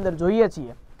LED ની અંદર જોઈએ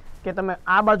છીએ કે તમે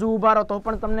આ બાજુ ઊભા રહો તો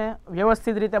પણ તમને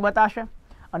વ્યવસ્થિત રીતે બતાશે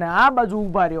અને આ બાજુ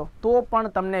ઊભા રહ્યો તો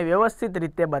પણ તમને વ્યવસ્થિત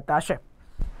રીતે બતાશે.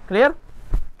 ક્લિયર?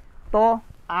 તો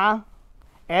આ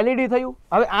LED થયું.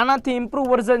 હવે આનાથી ઇમ્પ્રૂવ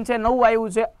વર્ઝન છે, નવું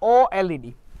આવ્યું છે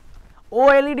OLED.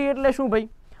 OLED એટલે શું ભાઈ?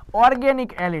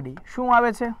 Organic LED. શું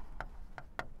આવે છે?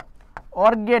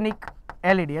 Organic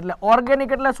LED. એટલે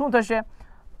ઓર્ગેનિક એટલે શું થશે?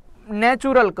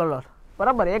 Natural colour.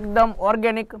 બરાબર, એકદમ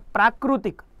ઓર્ગેનિક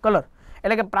પ્રાકૃતિક કલર.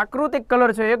 એટલે કે પ્રાકૃતિક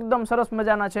કલર છે એકદમ સરસ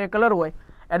મજાના છે કલર હોય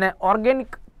અને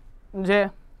ઓર્ગેનિક જે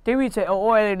ટીવી છે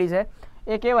OLED છે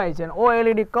એ કહેવાય છે.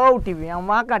 OLED કર્વ ટીવી, આમ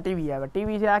વાંકા ટીવી આવે.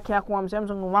 ટીવી છે આખું આમ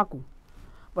સેમસંગનું વાંકું.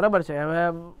 બરાબર છે,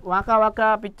 હવે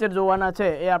વાંકા પિક્ચર જોવાના છે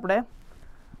એ આપણે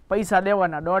પૈસા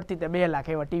દેવાના 1.5 થી 2 લાખ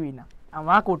એવા ટીવીના. આમ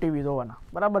વાંકું ટીવી જોવાના.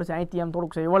 બરાબર છે, અહીંથી આમ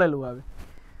થોડુંક છે એ વળેલું આવે,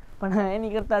 પણ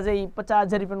એની કરતાં છે એ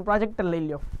 50,000 રૂપિયાનું પ્રોજેક્ટર લઈ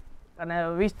લો અને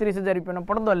 20-30 હજાર રૂપિયાનો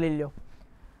પડદો લઈ લો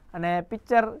અને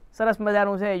પિક્ચર સરસ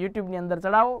મજાનું છે યુટ્યુબની અંદર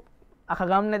ચડાવો, આખા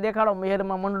ગામને દેખાડો,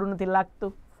 મેરમાં મંડળું નથી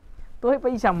લાગતું તોય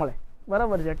પૈસા મળે.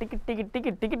 બરાબર છે,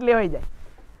 ટિકિટ લેવાઈ જાય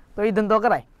તો એ ધંધો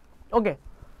કરાય. Okay,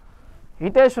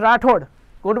 Hitesh Rathod,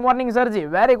 good morning સરજી.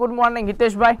 Very good morning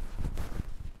Hiteshbhai.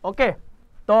 Okay,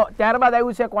 તો ત્યારબાદ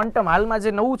આવ્યું છે ક્વોન્ટમ. હાલમાં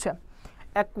જે નવું છે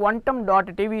એ ક્વોન્ટમ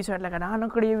ડોટ ટીવી છે, એટલે કે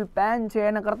નાનકડી એવી પેન છે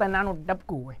એના કરતાં નાનું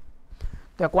ટપકું હોય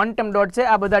તો ક્વોન્ટમ ડોટ છે.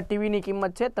 આ બધા ટીવીની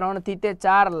કિંમત છે 3 થી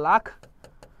 4 લાખ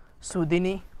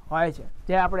સુધીની હોય છે,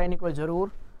 જે આપણે એની કોઈ જરૂર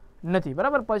નથી.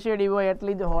 બરાબર, પછેડી હોય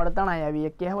એટલી જ હોળ તણાઈ આવી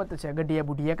એક કહેવત છે, ગઢિયા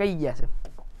બુઢિયા કહી ગયા છે.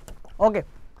 ઓકે,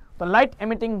 તો લાઇટ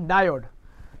એમિટિંગ ડાયોડ.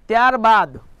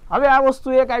 ત્યારબાદ હવે આ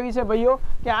વસ્તુ એક આવી છે ભાઈઓ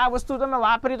કે આ વસ્તુ તમે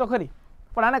વાપરી તો ખરી,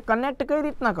 પણ આને કનેક્ટ કઈ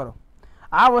રીતના કરો?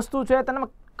 આ વસ્તુ છે તમે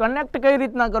કનેક્ટ કઈ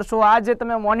રીતના કરશો? આ જે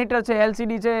તમે મોનિટર છે,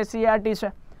 એલસીડી છે, સીઆરટી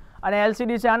છે અને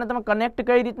એલસીડી છે, આને તમે કનેક્ટ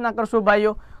કઈ રીતના કરશો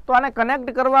ભાઈઓ? તો આને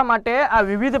કનેક્ટ કરવા માટે આ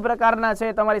વિવિધ પ્રકારના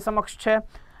છે તમારી સમક્ષ છે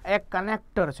એક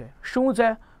કનેક્ટર છે. શું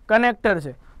છે? કનેક્ટર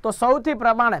છે. તો સૌથી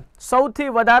પ્રમાણે સૌથી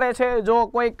વધારે છે જો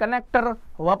કોઈ કનેક્ટર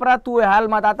વપરાતું હોય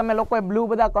હાલમાં, આ તમે લોકોએ બ્લુ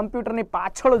બધા કમ્પ્યુટરની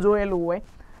પાછળ જોયેલું હોય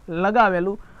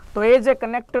લગાવેલું, તો એ જે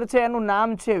કનેક્ટર છે એનું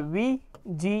નામ છે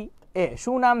VGA.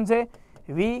 શું નામ છે?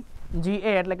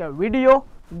 VGA એટલે કે વિડિયો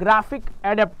ગ્રાફિક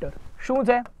એડેપ્ટર. શું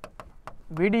છે?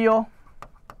 Video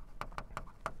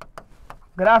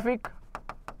graphic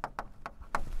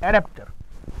adapter.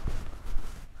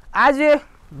 આ જે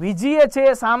VGA છે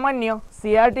એ સામાન્ય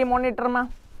CRT મોનિટરમાં,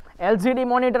 LCD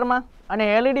મોનિટરમાં અને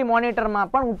LED મોનિટરમાં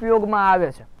પણ ઉપયોગમાં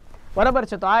આવે છે. બરાબર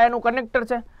છે? તો આ એનું કનેક્ટર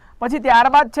છે. પછી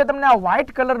ત્યારબાદ છે તમને આ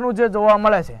વ્હાઇટ કલરનું જે જોવા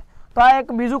મળે છે, તો આ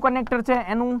એક બીજું કનેક્ટર છે,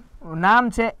 એનું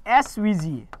નામ છે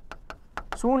SVGA.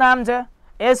 શું નામ છે?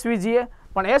 SVGA.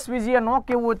 પણ SVGA ન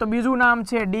કહેવું હોય તો બીજું નામ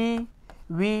છે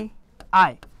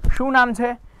DVI. શું નામ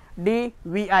છે?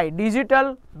 DVI,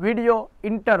 digital video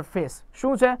interface.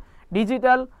 શું છે?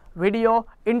 Digital video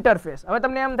interface. હવે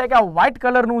તમને એમ થાય કે આ વ્હાઇટ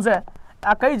કલરનું છે,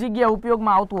 આ કઈ જગ્યાએ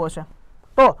ઉપયોગમાં આવતું હશે?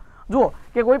 તો જુઓ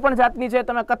કે કોઈ પણ જાતની છે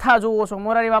તમે કથા જુઓ છો,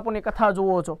 મોરારી બાપુની કથા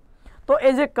જુઓ છો, તો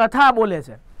એ જે કથા બોલે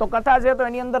છે, તો કથા છે તો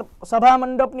એની અંદર સભા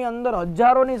મંડપની અંદર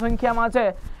હજારોની સંખ્યામાં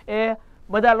છે એ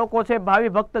બધા લોકો છે, ભાવિ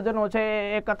ભક્તજનો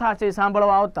છે, એ કથા છે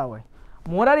સાંભળવા આવતા હોય.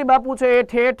 મોરારી બાપુ છે એ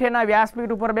ઠેઠેના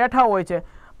વ્યાસપીઠ ઉપર બેઠા હોય છે,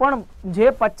 પણ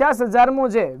જે 50,000મો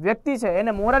જે વ્યક્તિ છે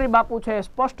એને મોરારી બાપુ છે એ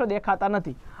સ્પષ્ટ દેખાતા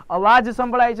નથી. અવાજ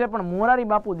સંભળાય છે પણ મોરારી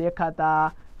બાપુ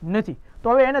દેખાતા નથી. તો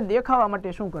હવે એને દેખાવા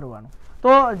માટે શું કરવાનું? તો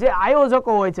જે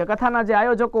આયોજકો હોય છે, કથાના જે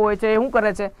આયોજકો હોય છે એ શું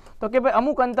કરે છે? તો કે ભાઈ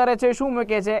અમુક અંતરે છે શું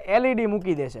મૂકે છે? LED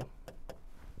મૂકી દે છે.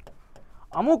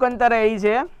 અમુક અંતરે એ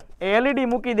છે LED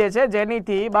મૂકી દે છે,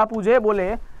 જેનીથી બાપુ જે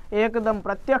બોલે એ એકદમ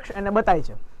પ્રત્યક્ષ એને બતાય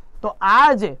છે. તો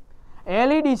આ જે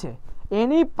LED છે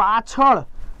એની પાછળ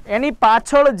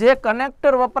જે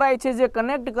કનેક્ટર વપરાય છે, જે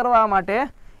કનેક્ટ કરવા માટે,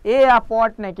 એ આ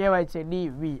પોર્ટને કહેવાય છે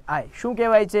DVI. શું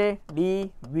કહેવાય છે?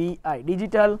 DVI,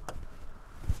 digital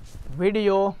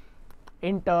video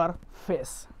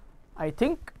interface. I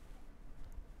think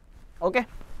okay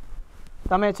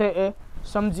તમે છે એ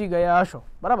સમજી ગયા હશો.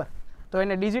 બરાબર? તો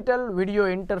એને ડિજિટલ વિડિયો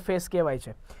ઇન્ટરફેસ કહેવાય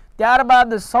છે.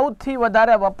 ત્યારબાદ સૌથી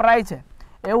વધારે વપરાય છે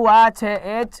એવું આ છે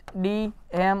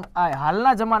HDMI.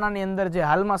 હાલના જમાનાની અંદર જે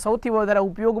હાલમાં સૌથી વધારે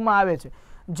ઉપયોગમાં આવે છે,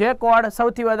 જે કોડ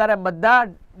સૌથી વધારે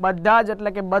બધા જ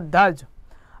એટલે કે બધા જ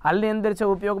હાલની અંદર છે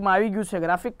ઉપયોગમાં આવી ગયું છે,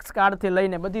 ગ્રાફિક્સ કાર્ડથી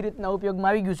લઈને બધી રીતના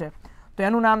ઉપયોગમાં આવી ગયું છે, તો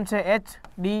એનું નામ છે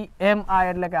HDMI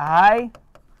એટલે કે હાઈ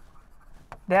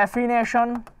ડેફિનેશન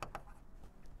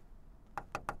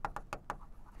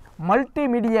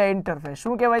મલ્ટીમીડિયા ઇન્ટરફેસ.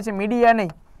 શું કહેવાય છે? મીડિયા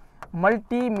નહીં,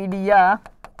 મલ્ટીમીડિયા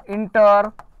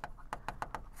ઇન્ટરફેસ.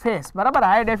 બરાબર?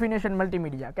 હાઈ ડેફિનેશન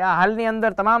મલ્ટીમીડિયા, કે આ હાલની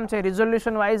અંદર તમામ છે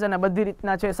રિઝોલ્યુશન વાઇઝ અને બધી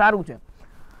રીતના છે સારું છે.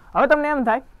 હવે તમને એમ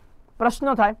થાય, પ્રશ્ન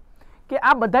થાય કે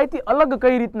આ બધાયથી અલગ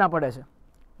કઈ રીતના પડે છે?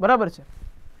 બરાબર છે?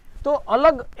 તો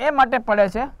અલગ એ માટે પડે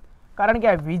છે કારણ કે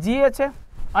આ VGA છે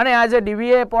અને આ જે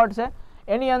DVI પોર્ટ છે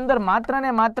એની અંદર માત્ર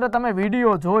ને માત્ર તમે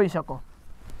વિડીયો જોઈ શકો.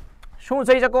 શું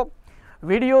જોઈ શકો?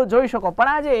 વિડીયો જોઈ શકો. પણ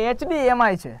આ જે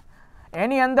HDMI છે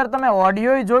એની અંદર તમે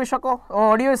ઓડિયો જોઈ શકો,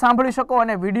 ઓડિયો સાંભળી શકો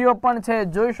અને વિડીયો પણ છે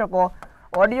જોઈ શકો.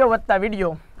 ઓડિયો વત્તા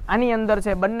વિડીયો આની અંદર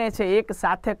છે બંને છે એક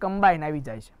સાથે કમ્બાઈન આવી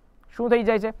જાય છે. શું થઈ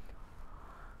જાય છે?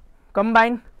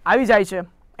 કમ્બાઈન આવી જાય છે.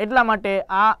 એટલા માટે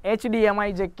આ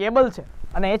HDMI જે કેબલ છે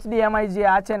અને HDMI જે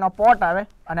આ છે એનો પોર્ટ આવે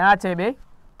અને આ છે બે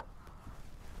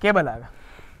કેબલ આવે,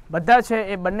 બધા છે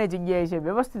એ બંને જગ્યાએ છે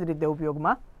વ્યવસ્થિત રીતે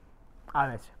ઉપયોગમાં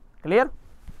આવે છે. ક્લિયર?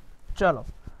 ચલો,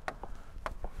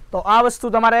 તો આ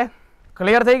વસ્તુ તમારે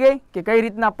ક્લિયર થઈ ગઈ કે કઈ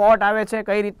રીતના પોર્ટ આવે છે,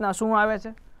 કઈ રીતના શું આવે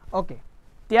છે. ઓકે,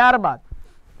 ત્યારબાદ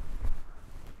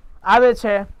આવે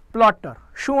છે પ્લોટર.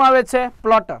 શું આવે છે?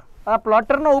 પ્લોટર. આ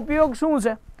પ્લોટરનો ઉપયોગ શું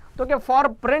છે? તો કે four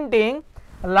printing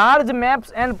large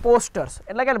maps and posters,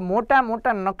 એટલે કે મોટા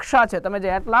મોટા નકશા છે, તમે જે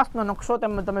એટલાસનો નકશો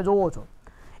તમે જોવો છો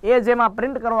એ જેમાં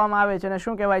પ્રિન્ટ કરવામાં આવે છે એને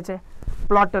શું કહેવાય છે?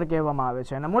 પ્લોટર કહેવામાં આવે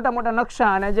છે. અને મોટા મોટા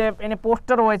નકશા અને જે એને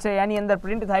પોસ્ટર હોય છે એની અંદર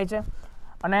પ્રિન્ટ થાય છે.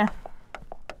 અને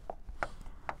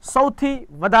સૌથી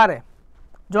વધારે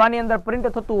જો આની અંદર પ્રિન્ટ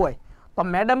થતું હોય તો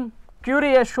મેડમ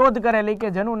ક્યુરીએ શોધ કરેલી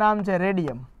કે જેનું નામ છે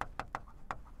રેડિયમ.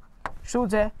 શું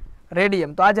છે?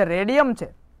 રેડિયમ. તો આ જે રેડિયમ છે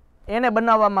એને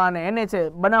બનાવવામાં અને એને છે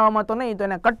બનાવવામાં તો નહીં, તો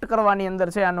એને કટ કરવાની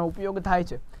અંદર છે આનો ઉપયોગ થાય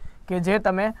છે, કે જે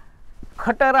તમે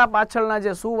ખટરા પાછળના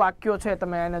જે સુવાક્યો છે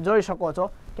તમે એને જોઈ શકો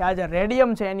છો કે આ જે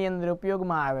રેડિયમ છે એની અંદર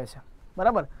ઉપયોગમાં આવે છે.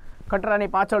 બરાબર? ખટરાની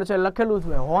પાછળ છે લખેલું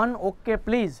છે હોન ઓકે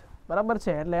પ્લીઝ. બરાબર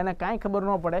છે? એટલે એને કાંઈ ખબર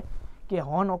ન પડે કે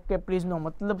હોન ઓકે પ્લીઝનો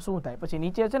મતલબ શું થાય. પછી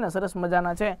નીચે છે ને સરસ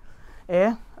મજાના છે એ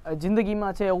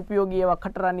જિંદગીમાં છે ઉપયોગી એવા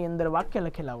ખટરાની અંદર વાક્ય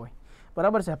લખેલા હોય,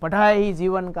 બરાબર છે. પઢાઈ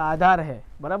જીવન કા આધાર હે,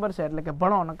 બરાબર છે, એટલે કે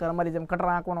ભણો નકર અમારી જેમ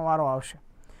ખટરા આંકવાનો વારો આવશે,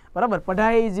 બરાબર.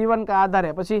 પઢાઈ જીવન કા આધાર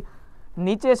હે. પછી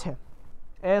નીચે છે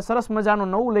એ સરસ મજાનું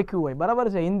નવું લખ્યું હોય,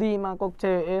 બરાબર છે. હિન્દીમાં કોઈક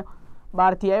છે એ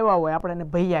બહારથી આવ્યા હોય, આપણે એને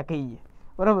ભૈયા કહીએ,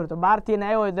 બરાબર. તો બહારથી એને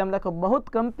આવ્યો હોય તો એમ લખો બહુત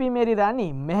કમ્પી મેરી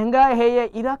રાની મહેંગા હે ये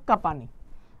इराक का पानी,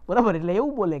 બરાબર. એટલે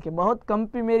એવું બોલે કે બહુત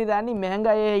કમ્પી મેરી રાની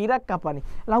મહેંગા હે ઇરાક કા પાની.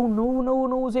 એટલે આવું નવું નવું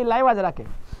નવું છે એ લાવ્યા જ રાખે.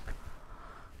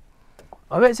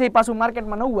 હવે છે એ પાછું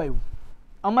માર્કેટમાં નવું આવ્યું,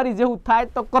 અમારી જેવું થાય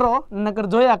તો કરો નકર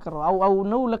જોયા કરો. આવું આવું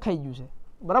નવું લખાઈ ગયું છે,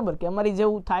 બરાબર, કે અમારી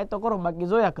જેવું થાય તો કરો બાકી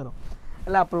જોયા કરો.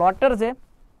 એટલે આ પ્લોટર છે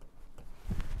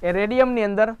એ રેડિયમની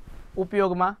અંદર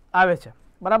ઉપયોગમાં આવે છે,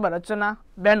 બરાબર. રચના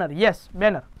બેનર, યસ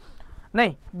બેનર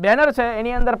નહીં, બેનર છે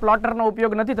એની અંદર પ્લોટરનો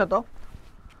ઉપયોગ નથી થતો.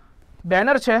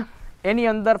 બેનર છે એની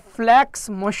અંદર ફ્લેક્સ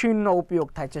મશીનનો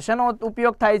ઉપયોગ થાય છે. શેનો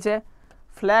ઉપયોગ થાય છે?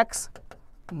 ફ્લેક્સ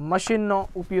મશીનનો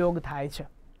ઉપયોગ થાય છે.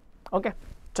 ઓકે,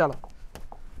 ચલો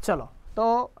ચલો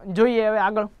તો જોઈએ હવે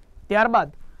આગળ.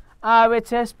 ત્યારબાદ આ આવે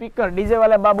છે સ્પીકર. ડીજે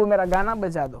વાલે બાબુ મેરા ગાના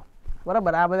બજા દો,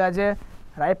 બરાબર. આ બધા જે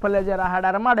રાઇફલે જે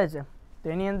રાહાડા રમાડે છે તો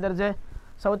એની અંદર જે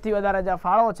સૌથી વધારે જે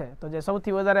ફાળો છે, તો જે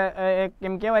સૌથી વધારે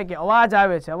એમ કહેવાય કે અવાજ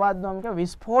આવે છે, અવાજનો આમ કે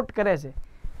વિસ્ફોટ કરે છે,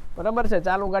 બરાબર છે.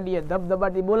 ચાલુ ગાડીએ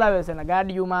ધબધબાટી બોલાવે છે ને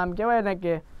ગાડીઓમાં આમ કહેવાય ને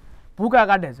કે ભૂકા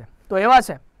કાઢે છે, તો એવા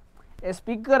છે એ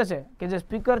સ્પીકર છે. કે જે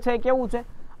સ્પીકર છે એ કેવું છે?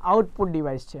 આઉટપુટ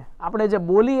ડિવાઇસ છે. આપણે જે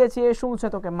બોલીએ છીએ એ શું છે?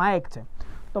 તો કે માઇક છે.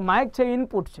 તો માઇક છે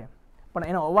ઇનપુટ છે, પણ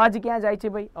એનો અવાજ ક્યાં જાય છે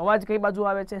ભાઈ? અવાજ કઈ બાજુ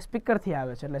આવે છે? સ્પીકરથી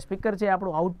આવે છે. એટલે સ્પીકર છે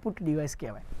આપણું આઉટપુટ ડિવાઇસ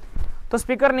કહેવાય. તો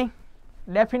સ્પીકરની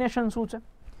ડેફિનેશન શું છે?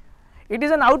 It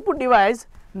is an output device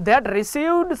that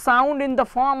received sound in the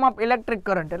form of electric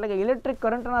current. એટલે કે ઇલેક્ટ્રિક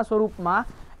કરંટના સ્વરૂપમાં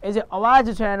એ જે અવાજ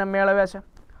છે એને મેળવે છે.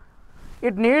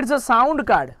 It needs a sound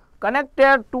card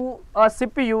connected to a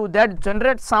CPU that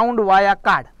generates sound via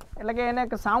card. એટલે કે એને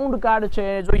એક સાઉન્ડ કાર્ડ છે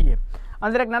એ જોઈએ.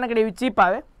 અંદર એક નાનકડી એવી ચીપ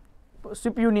આવે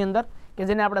સીપીયુની અંદર કે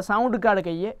જેને આપણે સાઉન્ડ કાર્ડ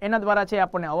કહીએ, એના દ્વારા છે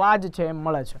આપણને અવાજ છે એ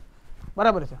મળે છે,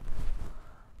 બરાબર છે.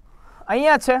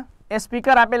 અહીંયા છે એ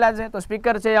સ્પીકર આપેલા છે, તો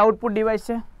સ્પીકર છે એ આઉટપુટ ડિવાઇસ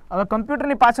છે. હવે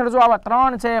કમ્પ્યુટરની પાછળ જો આવા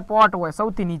ત્રણ છે પોર્ટ હોય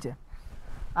સૌથી નીચે,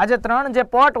 આ જે ત્રણ જે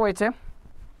પોર્ટ હોય છે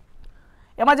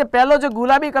એમાં જે પહેલો જે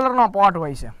ગુલાબી કલરનો પોર્ટ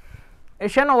હોય છે એ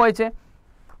શેનો હોય છે?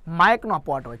 માઇકનો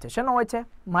પોર્ટ હોય છે. શેનો હોય છે?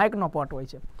 માઇકનો પોર્ટ હોય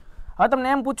છે. હવે તમને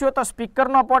એમ પૂછ્યું તો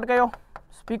સ્પીકરનો પોર્ટ કયો?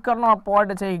 સ્પીકરનો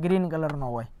પોર્ટ છે એ ગ્રીન કલરનો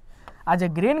હોય. આ જે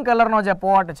ગ્રીન કલરનો જે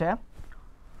પોર્ટ છે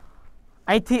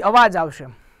અહીંથી અવાજ આવશે,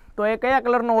 તો એ કયા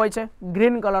કલરનો હોય છે?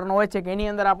 ગ્રીન કલરનો હોય છે. કે એની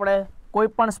અંદર આપણે કોઈ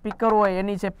પણ સ્પીકર હોય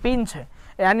એની જે પિન છે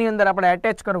એ આની અંદર આપણે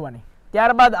એટેચ કરવાની.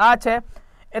 ત્યારબાદ આ છે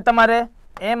એ તમારે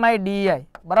MIDI,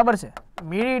 બરાબર છે,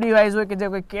 મીડી ડિવાઇસ હોય કે જે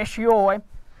કોઈ કેશિયો હોય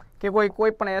કે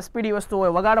કોઈ પણ એસપીડી વસ્તુ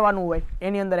હોય વગાડવાનું હોય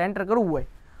એની અંદર એન્ટર કરવું હોય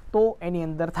તો એની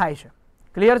અંદર થાય છે.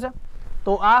 ક્લિયર છે?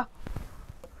 તો આ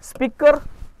સ્પીકર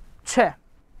છે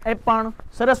એ પણ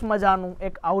સરસ મજાનું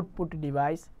એક આઉટપુટ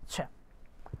ડિવાઇસ છે.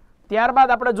 ત્યારબાદ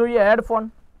આપણે જોઈએ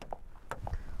હેડફોન.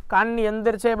 કાનની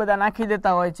અંદર છે એ બધા નાખી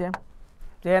દેતા હોય છે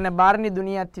જે એને બહારની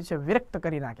દુનિયાથી છે વિરક્ત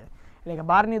કરી નાખે. એટલે કે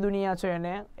બહારની દુનિયા છે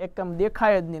એને એકદમ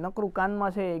દેખાય જ નહીં. નકરું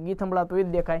કાનમાં છે એ ગીત સંભળાતું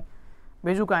જ દેખાય,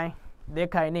 બીજું કાંઈ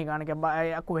દેખાય નહીં, કારણ કે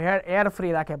આખું એર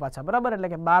ફ્રી રાખે પાછા, બરાબર. એટલે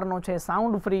કે બહારનો છે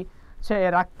સાઉન્ડ ફ્રી છે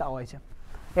એ રાખતા હોય છે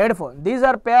headphone. These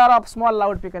are pair of small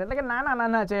loud speaker. એટલે કે નાના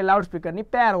નાના છે લાઉડ સ્પીકરની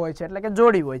પેર હોય છે, એટલે કે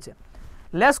જોડી હોય છે.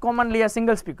 Less commonly a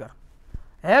single speaker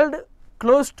held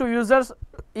close to users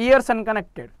ears and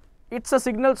connected. It's a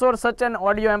signal source such an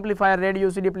audio amplifier, radio,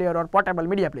 CD player or portable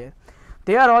media player.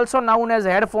 They are also known as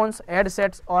headphones,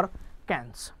 headsets or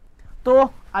cans. તો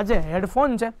આ જે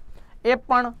headphone છે એ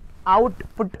પણ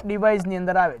output ડિવાઇસની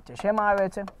અંદર આવે છે. શેમાં આવે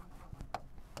છે?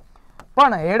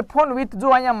 પણ હેડફોન વિથ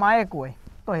જો અહીંયા માઇક હોય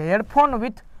તો હેડફોન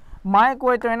વિથ માઇક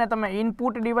હોય તો એને તમે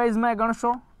ઇનપુટ ડિવાઇસમાં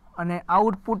ગણશો અને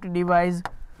આઉટપુટ ડિવાઇસ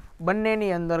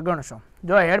બંનેની અંદર ગણશો.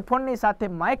 જો હેડફોનની સાથે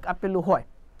માઇક આપેલું હોય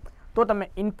તો તમે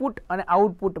ઇનપુટ અને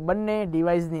આઉટપુટ બંને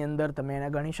ડિવાઇસની અંદર તમે એને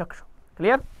ગણી શકશો.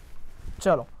 ક્લિયર?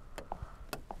 ચલો,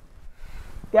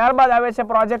 ત્યારબાદ આવે છે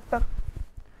પ્રોજેક્ટર.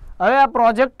 હવે આ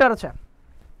પ્રોજેક્ટર છે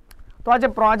તો આ જે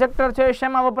પ્રોજેક્ટર છે એ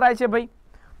શેમાં વપરાય છે ભાઈ?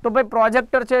 તો ભાઈ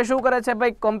પ્રોજેક્ટર છે શું કરે છે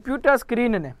ભાઈ? કમ્પ્યુટર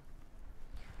સ્ક્રીનને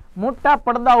મોટા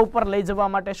પડદા ઉપર લઈ જવા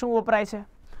માટે શું વપરાય છે?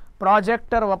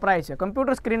 પ્રોજેક્ટર વપરાય છે.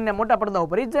 કમ્પ્યુટર સ્ક્રીનને મોટા પડદા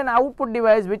ઉપર. Is an output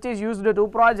device which is used to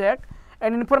project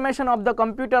and information of the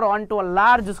computer onto a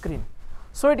large screen,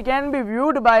 so it can be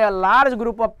viewed by a large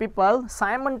group of people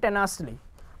simultaneously.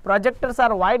 Projectors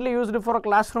are widely used for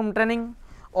classroom training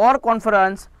or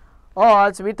conference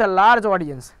halls with a large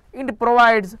audience. It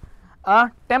provides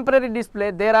a temporary display.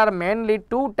 There are mainly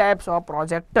two types of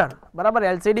projector, બરાબર,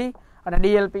 LCD અને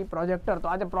DLP projector. તો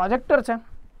આ જે projector છે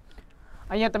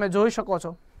અહીંયા તમે જોઈ શકો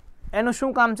છો એનું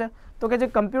શું કામ છે તો કે જે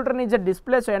કમ્પ્યુટરની જે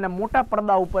ડિસ્પ્લે છે એને મોટા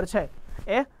પડદા ઉપર છે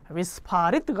એ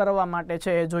વિસ્ફારિત કરવા માટે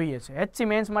છે એ જોઈએ છે. એચસી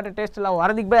મેન્સ માટે ટેસ્ટ લાવો.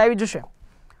 હાર્દિકભાઈ આવી જશે.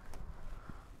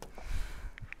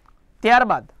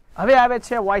 ત્યારબાદ હવે આવે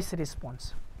છે વોઇસ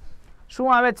રિસ્પોન્સ.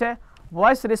 શું આવે છે?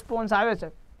 વોઇસ રિસ્પોન્સ આવે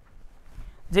છે.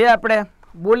 જે આપણે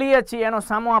બોલીએ છીએ એનો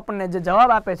સામો આપણને જે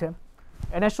જવાબ આપે છે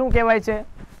એને શું કહેવાય છે?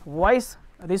 વોઇસ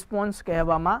રિસ્પોન્સ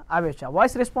કહેવામાં આવે છે.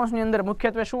 વોઇસ રિસ્પોન્સની અંદર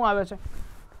મુખ્યત્વે શું આવે છે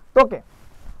તો કે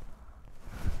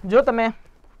જો તમે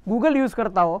ગૂગલ યુઝ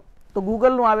કરતા હો તો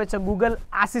ગૂગલનું આવે છે ગૂગલ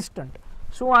આસિસ્ટન્ટ.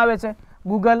 શું આવે છે?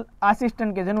 ગૂગલ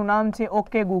આસિસ્ટન્ટ, કે જેનું નામ છે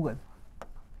ઓકે ગૂગલ.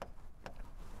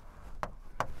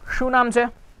 શું નામ છે?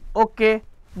 Okay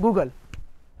Google.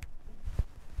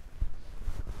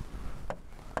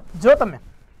 જો તમે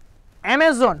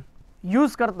એમેઝોન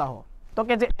યુઝ કરતા હો તો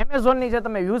કે જે એમેઝોનની જે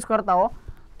તમે યુઝ કરતા હો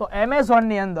તો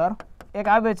એમેઝોનની અંદર એક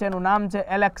આવે છે એનું નામ છે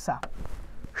એલેક્સા.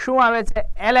 શું આવે છે?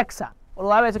 એલેક્સા.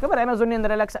 ઓલું આવે છે ખબર એમેઝોનની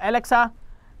અંદર Alexa. Alexa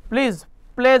please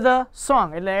play the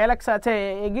song, એટલે એલેક્સા છે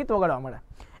એ ગીત વગાડવા મળે.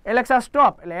 એલેક્સા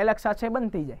સ્ટોપ, એટલે એલેક્સા છે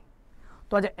બંધ થઈ જાય.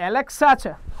 તો જે એલેક્સા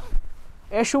છે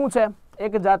એ શું છે?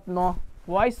 એક જાતનો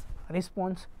વોઇસ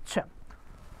રિસ્પોન્સ છે.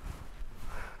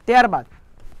 ત્યારબાદ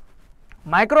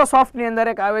માઇક્રોસોફ્ટની અંદર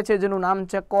એક આવે છે જેનું નામ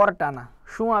છે કોર્ટાના.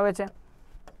 શું આવે છે?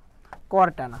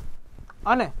 કોર્ટાના.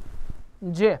 અને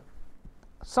જે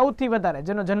સૌથી વધારે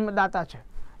જેનો જન્મદાતા છે,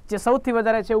 જે સૌથી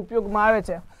વધારે છે ઉપયોગમાં આવે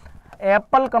છે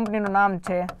એપલ કંપનીનું નામ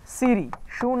છે સીરી.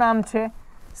 શું નામ છે?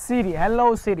 સીરી.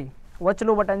 હેલો સીરી.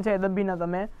 વચલું બટન છે એ દબીને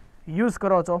તમે યુઝ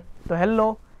કરો છો તો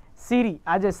હેલો સીરી.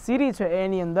 આ જે સીરી છે એ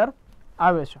એની અંદર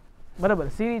આવે છે. બરાબર,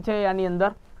 સીરી છે એ આની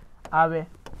અંદર આવે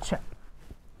છે.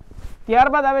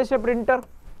 ત્યારબાદ આવે છે પ્રિન્ટર.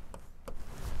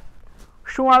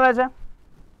 શું આવે છે?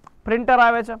 પ્રિન્ટર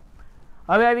આવે છે.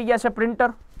 હવે આવી ગયા છે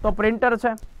પ્રિન્ટર. તો પ્રિન્ટર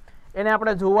છે એને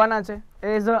આપણે જોવાના છે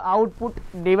એઝ અ આઉટપુટ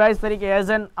ડિવાઇસ તરીકે, એઝ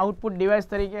એન આઉટપુટ ડિવાઇસ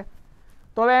તરીકે.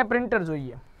 તો હવે પ્રિન્ટર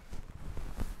જોઈએ.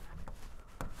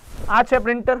 આ છે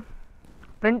પ્રિન્ટર.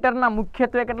 પ્રિન્ટરના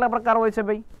મુખ્યત્વે કેટલા પ્રકાર હોય છે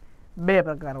ભાઈ? 2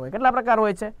 પ્રકાર હોય. કેટલા પ્રકાર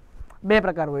હોય છે? 2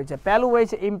 પ્રકાર હોય છે. પહેલું હોય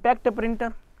છે ઇમ્પેક્ટ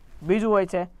પ્રિન્ટર, બીજું હોય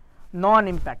છે નોન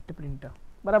ઇમ્પેક્ટ પ્રિન્ટર.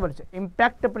 બરાબર છે.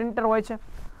 ઇમ્પેક્ટ પ્રિન્ટર હોય છે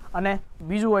અને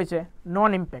બીજું હોય છે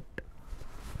નોન ઇમ્પેક્ટ.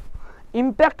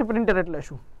 ઇમ્પેક્ટ પ્રિન્ટર એટલે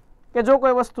શું? કે જો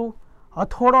કોઈ વસ્તુ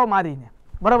હથોડો મારીને,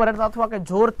 બરાબર, અથવા કે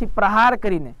જોરથી પ્રહાર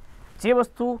કરીને જે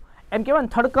વસ્તુ એમ કહેવાય ને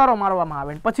થડકારો મારવામાં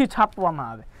આવે પછી છાપવામાં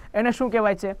આવે એને શું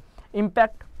કહેવાય છે?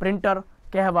 ઇમ્પેક્ટ પ્રિન્ટર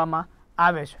કહેવામાં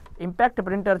આવે છે. ઇમ્પેક્ટ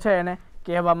પ્રિન્ટર છે એને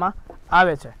કહેવામાં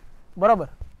આવે છે. બરાબર,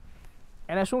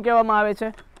 એને શું કહેવામાં આવે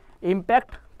છે?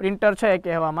 ઇમ્પેક્ટ પ્રિન્ટર છે એ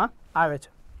કહેવામાં આવે છે.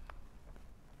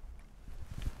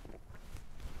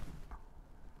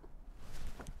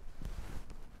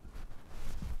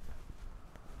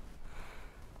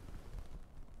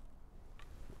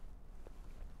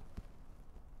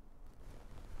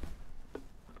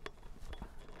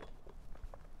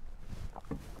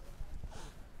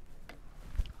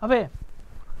 હવે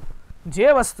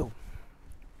જે વસ્તુ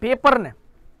પેપરને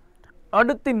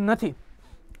અડતી નથી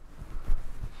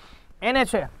એને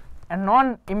છે એ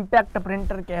નોન ઇમ્પેક્ટ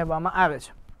પ્રિન્ટર કહેવામાં આવે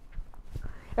છે.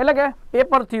 એટલે કે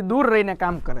પેપરથી દૂર રહીને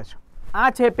કામ કરે છે.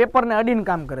 આ છે પેપરને અડીને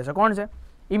કામ કરે છે. કોણ છે?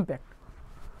 ઇમ્પેક્ટ.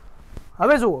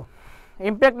 હવે જુઓ,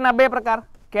 ઇમ્પેક્ટના 2 પ્રકાર,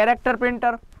 કેરેક્ટર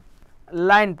પ્રિન્ટર,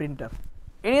 લાઇન પ્રિન્ટર.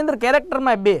 એની અંદર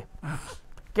કેરેક્ટરમાં 2.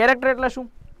 કેરેક્ટર એટલે શું?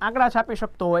 આંકડા છાપી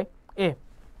શકતો હોય એ.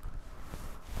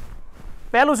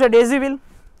 પહેલું છે ડેઝી વ્હીલ,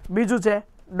 બીજું છે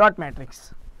ડોટ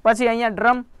મેટ્રિક્સ. પછી અહીંયા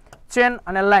ડ્રમ, ચેન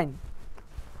અને લાઇન.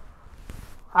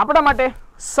 આપણા માટે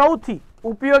સૌથી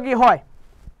ઉપયોગી હોય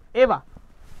એવા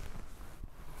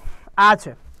આ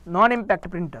છે નોન ઇમ્પેક્ટ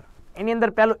પ્રિન્ટર. એની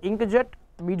અંદર પહેલું ઇન્કજેટ,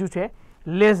 બીજું છે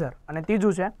લેઝર અને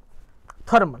ત્રીજું છે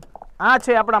થર્મલ. આ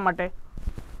છે આપણા માટે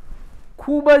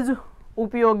ખૂબ જ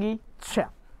ઉપયોગી છે.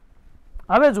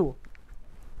 હવે જુઓ,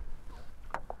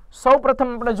 સૌ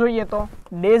પ્રથમ આપણે જોઈએ તો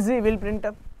ડેઝી વ્હીલ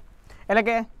પ્રિન્ટર, એટલે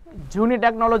કે જૂની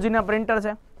ટેકનોલોજીના પ્રિન્ટર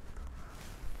છે.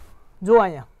 જો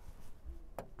અહીંયા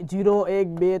 0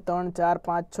 1 2 3 4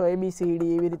 5 6 ABCD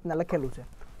એવી રીતના લખેલું છે.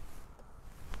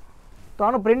 તો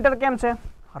આનું પ્રિન્ટર કેમ છે?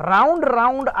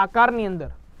 રાઉન્ડ આકારની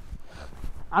અંદર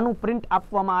આનું પ્રિન્ટ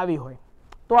આપવામાં આવી હોય.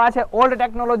 તો આ છે ઓલ્ડ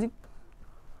ટેકનોલોજી.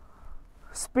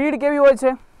 સ્પીડ કેવી હોય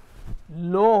છે?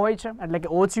 લો હોય છે, એટલે કે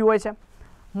ઓછી હોય છે.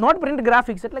 નોટ પ્રિન્ટ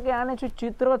ગ્રાફિક્સ, એટલે કે આને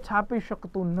ચિત્ર છાપી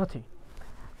શકતું નથી.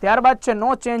 ત્યારબાદ છે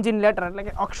નો ચેન્જ ઇન લેટર, એટલે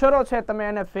કે અક્ષરો છે તમે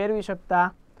એને ફેરવી શકતા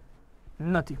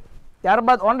નથી.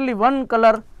 ત્યારબાદ ઓનલી 1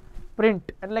 કલર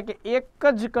પ્રિન્ટ, એટલે કે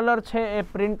એક જ કલર છે એ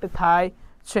પ્રિન્ટ થાય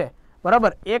છે.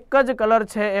 બરાબર, એક જ કલર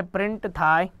છે એ પ્રિન્ટ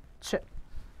થાય છે.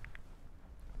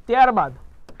 ત્યારબાદ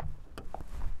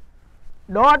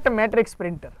ડોટ મેટ્રિક્સ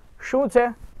પ્રિન્ટર. શું છે?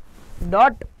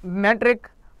 ડોટ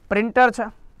મેટ્રિક પ્રિન્ટર છે.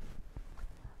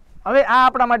 હવે આ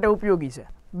આપણા માટે ઉપયોગી છે.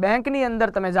 બેંકની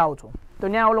અંદર તમે જાઓ છો તો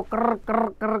ત્યાં ઓલો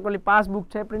કર ઓલી પાસબુક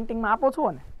છે પ્રિન્ટિંગમાં આપો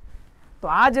છો ને, તો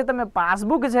આ જે તમે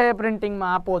પાસબુક છે એ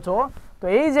પ્રિન્ટિંગમાં આપો છો તો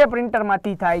એ જે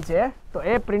પ્રિન્ટરમાંથી થાય છે તો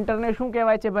એ પ્રિન્ટરને શું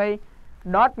કહેવાય છે ભાઈ?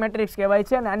 ડોટ મેટ્રિક્સ કહેવાય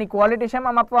છે. અને આની ક્વોલિટી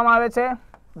શેમાં માપવામાં આવે છે?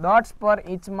 ડોટ્સ પર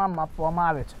ઇંચમાં માપવામાં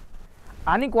આવે છે.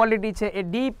 આની ક્વોલિટી છે એ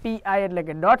DPI એટલે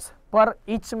કે ડોટ્સ પર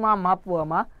ઇંચમાં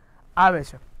માપવામાં આવે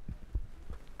છે.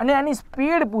 અને આની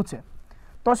સ્પીડ પૂછે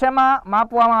તો શેમાં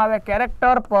માપવામાં આવે?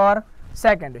 કેરેક્ટર પર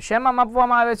સેકન્ડ. શેમાં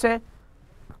માપવામાં આવે છે?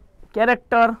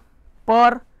 કેરેક્ટર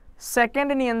પર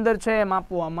સેકન્ડની અંદર છે એ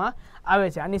માપવામાં આવે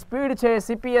છે. આની સ્પીડ છે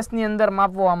CPS ની અંદર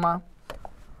માપવામાં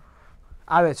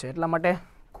આવે છે. એટલા માટે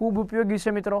ખૂબ ઉપયોગી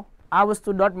છે મિત્રો. આ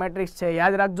વસ્તુ ડોટ મેટ્રિક્સ છે,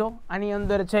 યાદ રાખજો. આની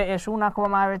અંદર છે એ શું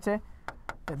નાખવામાં આવે છે?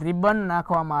 રિબન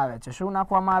નાખવામાં આવે છે. શું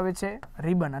નાખવામાં આવે છે?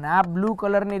 રિબન. અને આ બ્લુ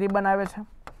કલરની રિબન આવે છે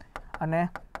અને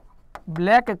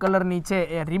બ્લેક કલરની છે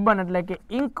એ રિબન એટલે કે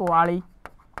ઇંકવાળી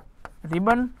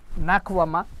રિબન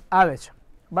નાખવામાં આવે છે.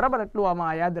 બરાબર, એટલું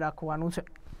આમાં યાદ રાખવાનું છે.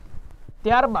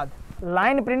 ત્યારબાદ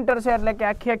લાઇન પ્રિન્ટર છે એટલે કે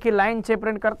આખી આખી લાઇન છે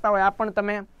પ્રિન્ટ કરતા હોય. આ પણ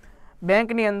તમે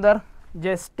બેંકની અંદર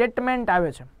જે સ્ટેટમેન્ટ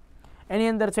આવે છે એની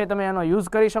અંદર છે તમે એનો યુઝ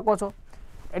કરી શકો છો.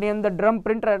 એની અંદર ડ્રમ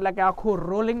પ્રિન્ટર એટલે કે આખું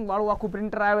રોલિંગ વાળું આખું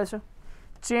પ્રિન્ટર આવે છે.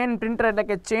 ચેન પ્રિન્ટર એટલે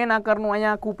કે ચેન આકારનું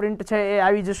અહીંયા આખું પ્રિન્ટ છે એ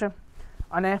આવી જશે.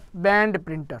 અને બેન્ડ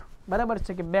પ્રિન્ટર, બરાબર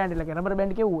છે કે બેન્ડ એટલે કે રબર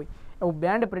બેન્ડ કેવું હોય એવું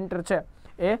બેન્ડ પ્રિન્ટર છે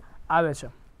એ આવે છે.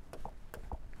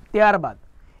 ત્યારબાદ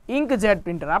ઇંકજેટ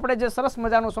પ્રિન્ટર. આપણે જે સરસ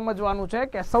મજાનું સમજવાનું છે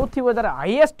કે સૌથી વધારે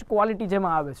હાઈએસ્ટ ક્વોલિટી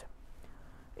જેમાં આવે છે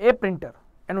એ પ્રિન્ટર,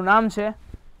 એનું નામ છે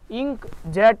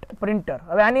ઇંકજેટ પ્રિન્ટર.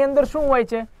 હવે આની અંદર શું હોય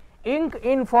છે? Ink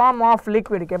in form of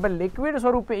liquid, કે ભાઈ લિક્વિડ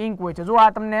સ્વરૂપે ઇંક હોય છે. જો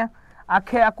આ તમને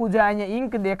આખે આખું જે અહીંયા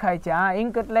ઇંક દેખાય છે, આ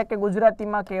ઇંક એટલે કે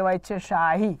ગુજરાતીમાં કહેવાય છે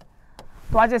શાહી.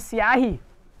 તો આ જે સ્યાહી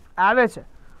આવે છે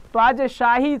તો આ જે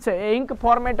શાહી છે એ ઇંક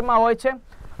ફોર્મેટમાં હોય છે.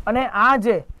 અને આ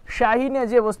જે શાહીને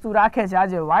જે વસ્તુ રાખે છે, આ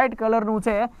જે વ્હાઇટ કલરનું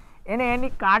છે એને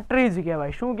એની કાર્ટ્રીજ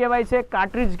કહેવાય. શું કહેવાય છે?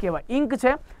 કાર્ટ્રીજ કહેવાય. ઇંક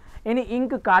છે એની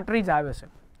ઇંક કાર્ટ્રીજ આવે છે.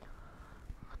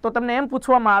 તો તમને એમ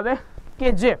પૂછવામાં આવે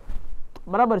કે જે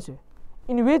બરાબર છે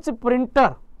in which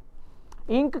printer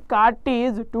ink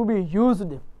cartridge two B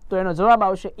used, તો એનો જવાબ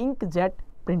આવશે inkjet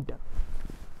printer.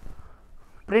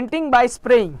 Printing by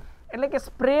spraying એટલે કે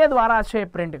સ્પ્રે દ્વારા છે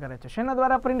પ્રિન્ટ કરે છે. શેના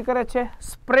દ્વારા પ્રિન્ટ કરે છે?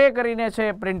 સ્પ્રે કરીને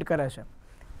છે પ્રિન્ટ કરે છે.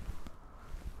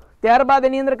 ત્યારબાદ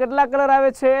એની અંદર કેટલા કલર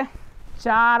આવે છે?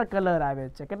 4 કલર આવે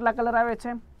છે. કેટલા કલર આવે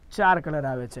છે? 4 કલર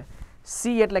આવે છે.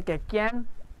 C એટલે કે કેન,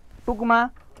 ટૂંકમાં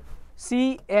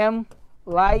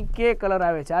CMYK કલર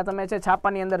આવે છે. આ તમે છે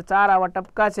છાપાની અંદર 4 આવા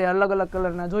ટપકા છે અલગ અલગ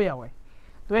કલરના જોયા હોય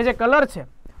તો એ જે કલર છે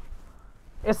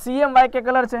એ CMYK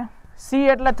કલર છે. C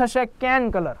એટલે થશે કેન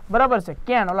કલર, બરાબર છે.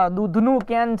 કેન, ઓલા દૂધનું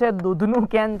કેન છે, દૂધનું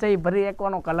કેન છે એ ભરી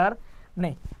એકવાનો કલર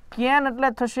નહીં. કેન એટલે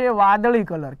થશે વાદળી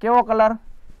કલર. કેવો કલર?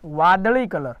 વાદળી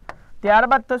કલર.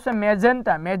 ત્યારબાદ થશે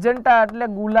મેજેન્ટા. મેજેન્ટા એટલે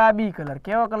ગુલાબી કલર.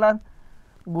 કેવો કલર?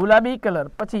 ગુલાબી કલર.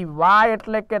 પછી વાય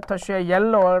એટલે કે થશે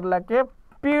યલો એટલે કે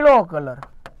પીળો કલર.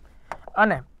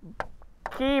 અને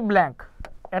કી બ્લેક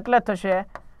એટલે થશે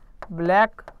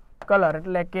બ્લેક કલર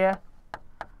એટલે કે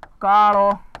કાળો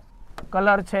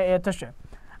કલર છે એ થશે.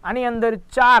 આની અંદર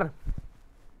 4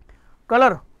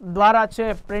 કલર દ્વારા છે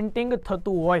પ્રિન્ટિંગ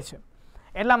થતું હોય છે.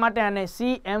 એટલા માટે આને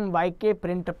CMYK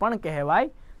પ્રિન્ટ પણ કહેવાય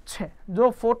છે.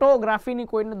 જો ફોટોગ્રાફીની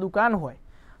કોઈની દુકાન હોય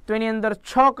તો એની અંદર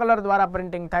 6 કલર દ્વારા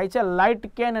પ્રિન્ટિંગ થાય છે. લાઇટ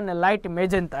કેન અને લાઇટ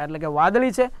મેજેન્ટા એટલે કે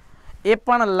વાદળી છે એ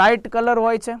પણ લાઇટ કલર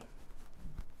હોય છે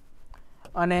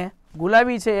અને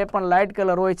ગુલાબી છે એ પણ લાઇટ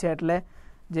કલર હોય છે. એટલે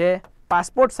જે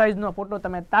પાસપોર્ટ સાઇઝનો ફોટો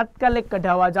તમે તાત્કાલિક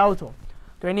કઢાવવા જાઓ છો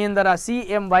તો એની અંદર આ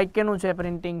CMYK નું છે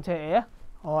પ્રિન્ટિંગ છે એ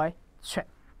હોય છે.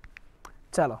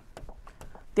 ચાલો,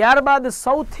 ત્યારબાદ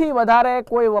સૌથી વધારે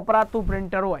કોઈ વપરાતું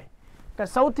પ્રિન્ટર હોય કે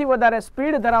સૌથી વધારે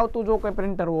સ્પીડ ધરાવતું જો કોઈ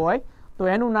પ્રિન્ટર હોય તો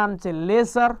એનું નામ છે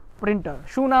લેસર પ્રિન્ટર.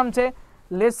 શું નામ છે?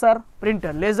 Laser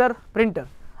printer. Laser printer.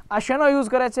 આ શેનો યુઝ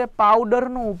કરે છે?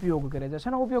 પાવડરનો ઉપયોગ કરે છે.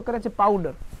 શેનો ઉપયોગ કરે છે?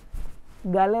 પાવડર.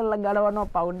 ગાલે લગાડવાનો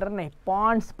પાવડર નહીં,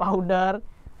 પોન્ડ્સ પાવડર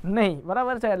નહીં,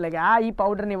 બરાબર છે. એટલે કે આ ઈ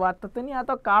પાવડરની વાત થતી નહીં, આ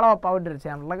તો કાળો પાવડર છે.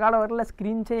 આમ લગાડો એટલે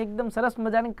સ્ક્રીન છે એકદમ સરસ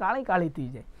મજાની કાળી કાળી થઈ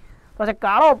જાય. પછી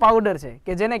કાળો પાવડર છે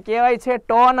કે જેને કહેવાય છે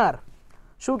ટોનર.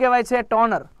 શું કહેવાય છે?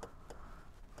 ટોનર.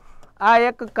 આ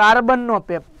એક કાર્બનનો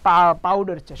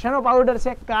પાવડર છે. શેનો પાવડર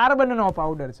છે? કાર્બનનો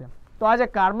પાવડર છે. તો આ જે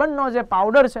કાર્બનનો જે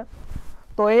પાવડર છે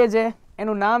તો એ જે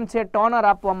એનું નામ છે ટોનર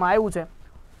આપવામાં આવ્યું છે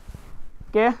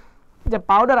કે જે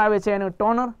પાવડર આવે છે એનું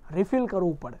ટોનર રિફિલ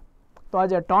કરવું પડે તો આ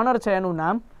જે ટોનર છે એનું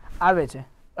નામ આવે છે.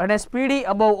 અને સ્પીડી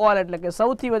અબવ ઓલ એટલે કે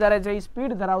સૌથી વધારે જે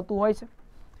સ્પીડ ધરાવતું હોય છે,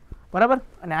 બરાબર.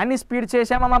 અને આની સ્પીડ છે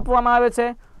શેમાં માપવામાં આવે છે?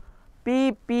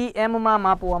 PPM માં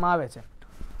માપવામાં આવે છે.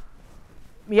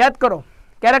 યાદ કરો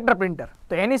કેરેક્ટર પ્રિન્ટર,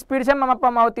 તો એની સ્પીડ શેમાં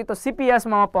માપવામાં આવતી? તો CPS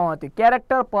માં માપવામાં આવતી,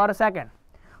 કેરેક્ટર પર સેકન્ડ.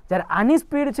 જ્યારે આની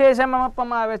સ્પીડ છે એ શેમાં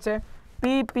માપવામાં આવે છે?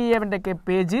 PPM એટલે કે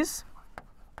પેજીસ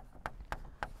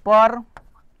પર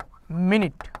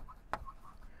મિનિટ.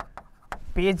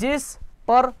 પેજીસ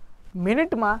પર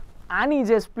મિનિટમાં આની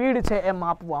જે સ્પીડ છે એ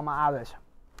માપવામાં આવે છે.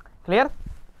 ક્લિયર?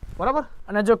 બરાબર.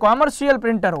 અને જો કોમર્શિયલ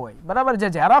પ્રિન્ટર હોય, બરાબર, જે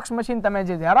ઝેરોક્સ મશીન, તમે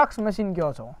જે ઝેરોક્સ મશીન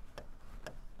કહો છો,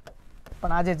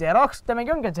 પણ આ જે ઝેરોક્સ તમે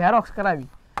કહો ને કે ઝેરોક્સ કરાવી,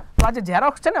 તો આ જે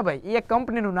ઝેરોક્સ છે ને ભાઈ, એ એક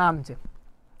કંપનીનું નામ છે.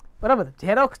 બરાબર,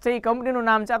 ઝેરોક્સ છે એ કંપનીનું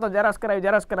નામ છે. આ તો ઝેરોક્સ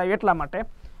કરાવી એટલા માટે,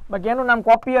 બાકી એનું નામ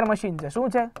કોપિયર મશીન છે.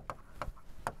 શું છે?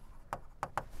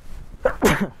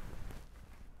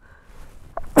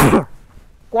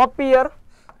 કોપિયર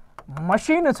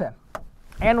મશીન છે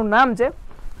એનું નામ છે.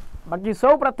 બાકી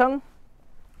સૌ પ્રથમ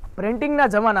પ્રિન્ટિંગના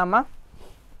જમાનામાં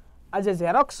આ જે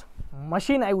ઝેરોક્સ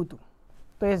મશીન આવ્યું હતું,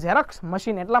 તો એ ઝેરોક્સ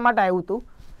મશીન એટલા માટે આવ્યું હતું,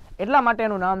 એટલા માટે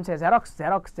એનું નામ છે ઝેરોક્સ.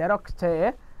 ઝેરોક્સ છે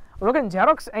એ ઓકે,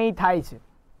 ઝેરોક્સ અહીં થાય છે.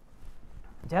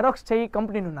 ઝેરોક્સ છે એ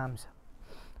કંપનીનું નામ છે.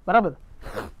 બરાબર.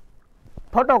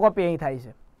 ફોટોકોપી અહીં થાય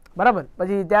છે. બરાબર.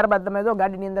 પછી ત્યારબાદ તમે જો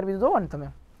ગાડીની અંદર બીજું જોવો ને, તમે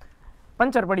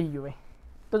પંચર પડી ગયું હોય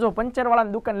તો જો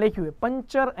પંચરવાળાની દુકાન લખ્યું હોય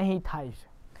પંચર અહીં થાય છે,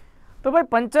 તો ભાઈ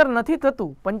પંચર નથી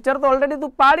થતું, પંચર તો ઓલરેડી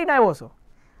તું પાડીને આવ્યો છો,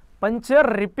 પંચર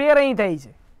રિપેર અહીં થાય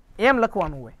છે, એમ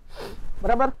લખવાનું હોય.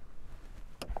 બરાબર.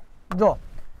 જો,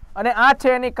 અને આ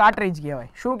છે એની કાર્ટ્રીજ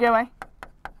કહેવાય. શું કહેવાય?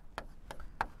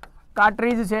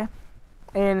 કાર્ટ્રીજ છે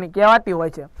એની કહેવાતી હોય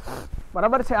છે.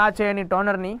 બરાબર છે. આ છે એની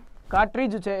ટોનરની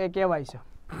કાર્ટ્રીજ છે એ કહેવાય છે.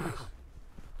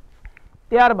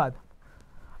 ત્યારબાદ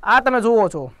આ તમે જુઓ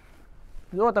છો,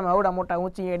 જો તમે આવડા મોટા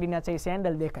ઊંચી એડીના છે એ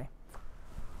સેન્ડલ દેખાય,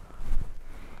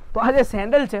 તો આ જે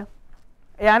સેન્ડલ છે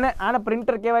એ આને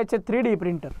પ્રિન્ટર કહેવાય છે 3D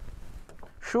પ્રિન્ટર.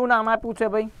 શું નામ આપ્યું છે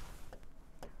ભાઈ?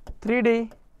 3D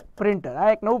printer.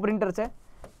 આ એક નવું પ્રિન્ટર છે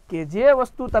કે જે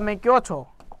વસ્તુ તમે કહો છો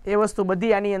એ વસ્તુ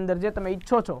બધી આની અંદર જે તમે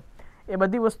ઈચ્છો છો એ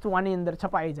બધી વસ્તુ આની અંદર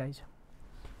છપાઈ જાય છે.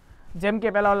 જેમ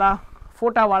કે પેલા ઓલા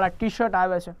ફોટાવાળા ટી-શર્ટ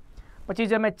આવે છે, પછી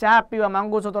જે મેં ચા પીવા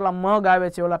માંગુ છો તો ઓલા મગ આવે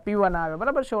છે, ઓલા પીવાના આવે.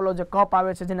 બરાબર છે. ઓલો જે કપ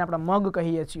આવે છે જેને આપણે મગ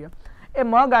કહીએ છીએ, એ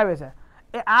મગ આવે છે.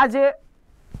 એ આ જે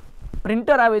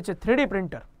પ્રિન્ટર આવે છે 3D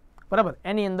પ્રિન્ટર, બરાબર,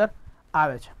 એની અંદર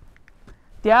આવે છે.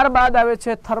 ત્યારબાદ આવે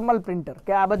છે થર્મલ પ્રિન્ટર,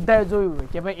 કે આ બધાએ જોયું હોય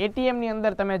કે ભાઈ એટીએમની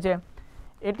અંદર તમે જે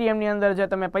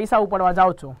તમે પૈસા ઉપાડવા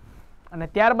જાઓ છો અને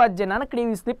ત્યારબાદ જે નાનકડી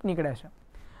એવી સ્લીપ નીકળે છે,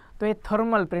 તો એ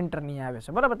થર્મલ પ્રિન્ટરની આવે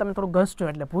છે. બરાબર. તમે થોડું ઘસશો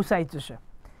એટલે ભૂસાઈ જશે.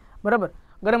 બરાબર.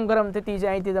 ગરમ થતી છે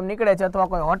અહીંથી તમે નીકળે છે, અથવા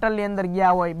કોઈ હોટલની અંદર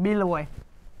ગયા હોય, બિલ હોય,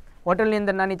 હોટલની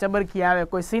અંદર નાની ચબરખી આવે,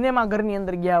 કોઈ સિનેમા ઘરની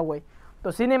અંદર ગયા હોય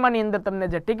તો સિનેમાની અંદર તમને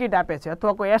જે ટિકિટ આપે છે,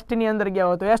 અથવા કોઈ એસટીની અંદર ગયા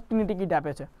હોય તો એસટીની ટિકિટ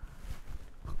આપે છે.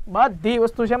 બધી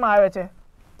વસ્તુ શેમાં આવે છે?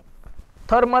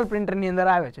 થર્મલ પ્રિન્ટરની અંદર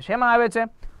આવે છે. શેમાં આવે છે?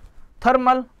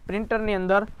 થર્મલ પ્રિન્ટરની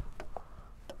અંદર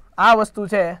આ વસ્તુ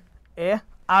છે એ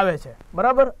આવે છે.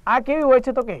 બરાબર. આ કેવી હોય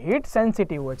છે? તો કે હીટ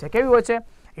સેન્સિટિવ હોય છે. કેવી હોય છે?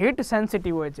 હીટ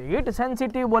સેન્સિટિવ હોય છે. હીટ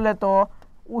સેન્સિટિવ બોલે તો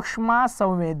ઉષ્મા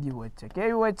સંવેદી હોય છે.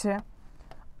 કેવી હોય છે?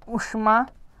 ઉષ્મા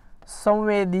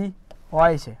સંવેદી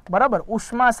હોય છે. બરાબર.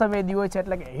 ઉષ્મા સંવેદી હોય છે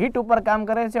એટલે કે હીટ ઉપર કામ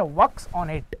કરે છે, વર્ક્સ ઓન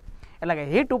હીટ, એટલે કે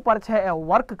હીટ ઉપર છે એ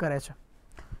વર્ક કરે છે.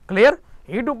 ક્લિયર?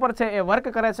 હીટ ઉપર છે એ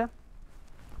વર્ક કરે છે.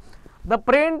 The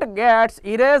print gets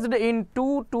erased in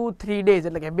 2 to 3 days,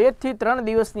 એટલે કે 2 થી 3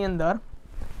 દિવસની અંદર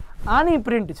આની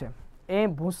પ્રિન્ટ છે એ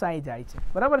ભૂસાઈ જાય છે.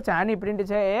 બરાબર છે. આની પ્રિન્ટ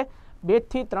છે એ 2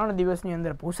 થી 3 દિવસની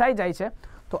અંદર ભૂસાઈ જાય છે.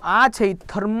 તો આ છે એ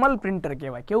થર્મલ પ્રિન્ટર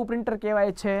કહેવાય. કેવું પ્રિન્ટર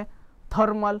કહેવાય છે?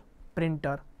 થર્મલ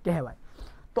પ્રિન્ટર કહેવાય.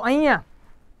 તો અહીંયા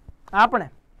આપણે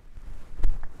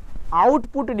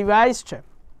આઉટપુટ ડિવાઇસ છે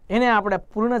એને આપણે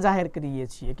પૂર્ણ જાહેર કરીએ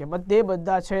છીએ કે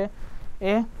બધા છે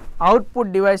એ આઉટપુટ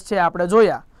ડિવાઇસ છે આપણે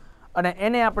જોયા અને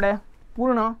એને આપણે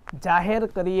પૂર્ણ જાહેર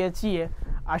કરીએ છીએ.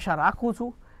 આશા રાખું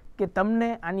છું કે તમને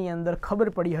આની અંદર ખબર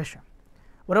પડી હશે.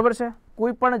 બરાબર છે.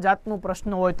 કોઈ પણ જાતનો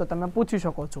પ્રશ્ન હોય તો તમે પૂછી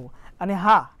શકો છો. અને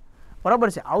હા,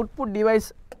 બરાબર છે, આઉટપુટ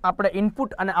ડિવાઇસ આપણે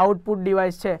ઇનપુટ અને આઉટપુટ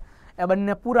ડિવાઇસ છે એ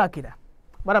બંને પૂરા કર્યા.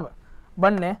 બરાબર.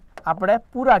 બંને આપણે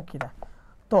પૂરા કર્યા.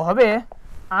 તો હવે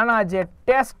આના જે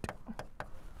ટેસ્ટ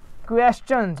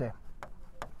ક્વેશ્ચન છે,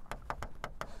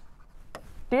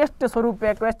 ટેસ્ટ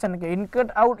સ્વરૂપે ક્વેશ્ચન કે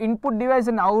ઇનપુટ ડિવાઇસ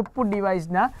અને આઉટપુટ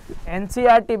ડિવાઇસના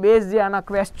NCERT બેઝ જે આના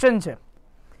ક્વેશ્ચન છે,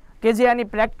 કે જે આની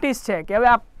પ્રેક્ટિસ છે કે હવે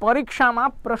આ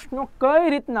પરીક્ષામાં પ્રશ્નો કઈ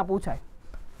રીતના પૂછાય,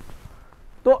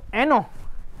 તો એનો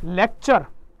લેક્ચર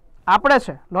આપણે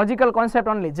છે લોજિકલ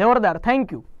કોન્સેપ્ટ ઓનલી, જોરદાર,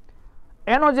 થેન્ક યુ.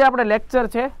 એનો જે આપણે લેક્ચર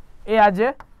છે એ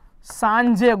આજે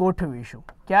સાંજે ગોઠવીશું.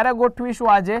 ક્યારે ગોઠવીશું?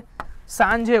 આજે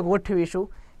સાંજે ગોઠવીશું,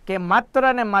 કે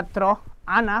માત્ર ને માત્ર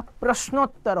આના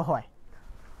પ્રશ્નોત્તર હોય.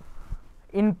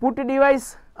 ઇનપુટ ડિવાઇસ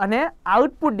અને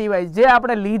આઉટપુટ ડિવાઇસ જે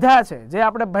આપણે લીધા છે, જે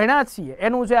આપણે ભણ્યા છીએ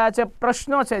એનું જે આ છે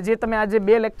પ્રશ્નો છે, જે તમે આજે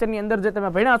 2 લેક્ચરની અંદર જે તમે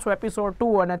ભણ્યા છો એપિસોડ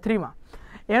 2 અને 3 માં,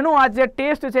 એનો આ જે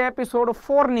ટેસ્ટ છે એપિસોડ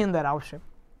 4 ની અંદર આવશે.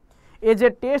 એ જે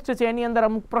ટેસ્ટ છે એની અંદર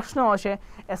અમુક પ્રશ્નો હશે.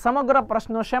 એ સમગ્ર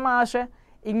પ્રશ્નો શેમાં હશે?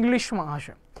 ઇંગ્લિશમાં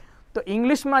હશે. તો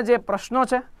ઇંગ્લિશમાં જે પ્રશ્નો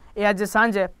છે એ આજે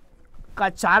સાંજે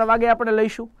કાં 4 વાગે આપણે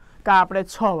લઈશું, કાં આપણે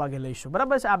 6 વાગે લઈશું.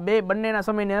 બરાબર છે? આ બંનેના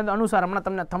સમયની અનુસાર હમણાં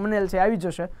તમને થંબનેલ છે આવી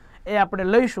જશે, એ આપણે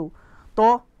લઈશું.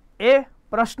 તો એ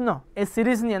પ્રશ્ન એ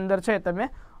સિરીઝની અંદર છે તમે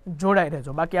જોડાઈ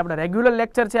રહેજો. બાકી આપણે રેગ્યુલર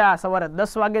લેક્ચર છે આ સવારે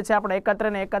 10 વાગે છે, આપણે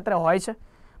એકત્ર ને એકત્ર હોય છે.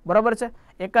 બરાબર છે?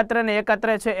 એકત્ર ને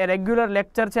એકત્ર છે એ રેગ્યુલર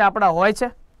લેક્ચર છે આપણા હોય છે,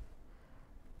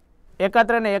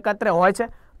 એકત્ર ને એકત્ર હોય છે.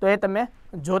 તો એ તમે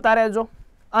જોતા રહેજો.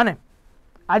 અને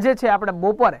આજે છે આપણે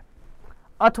બપોરે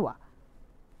અથવા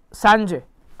સાંજે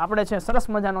આપણે છે સરસ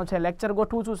મજાનો છે લેક્ચર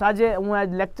ગોઠવું છું. સાંજે હું આજ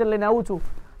લેક્ચર લઈને આવું છું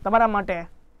તમારા માટે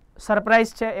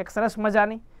સરપ્રાઈઝ છે એક સરસ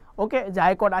મજાની. ઓકે, જે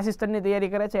હાઈકોર્ટ આસિસ્ટન્ટની તૈયારી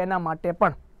કરે છે એના માટે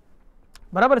પણ.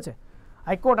 બરાબર છે?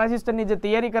 હાઈકોર્ટ આસિસ્ટન્ટની જે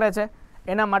તૈયારી કરે છે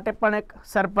એના માટે પણ એક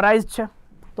સરપ્રાઈઝ છે.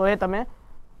 તો એ તમે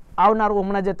આવનારું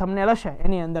હમણાં જે થંબનેલ હશે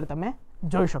એની અંદર તમે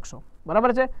જોઈ શકશો.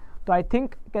 બરાબર છે? તો આઈ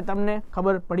થિંક કે તમને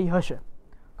ખબર પડી હશે.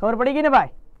 ખબર પડી ગઈ ને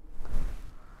ભાઈ?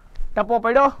 ટપો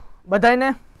પડ્યો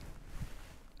બધાયને?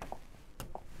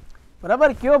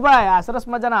 બરાબર? કયો ભાઈ? આ સરસ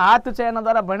મજાના હાથ છે એના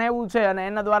દ્વારા ભણાવ્યું છે અને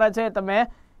એના દ્વારા છે તમે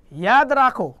યાદ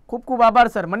રાખો. ખૂબ ખૂબ આભાર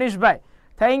સર. Manishbhai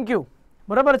thank you.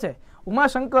 બરાબર છે?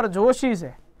 ઉમાશંકર જોશી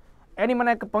છે એની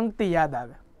મને એક પંક્તિ યાદ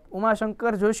આવે.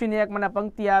 ઉમાશંકર જોશીની એક મને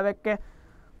પંક્તિ આવે કે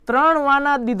 3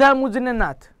 વાના દીધા મુજને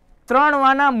નાથ, 3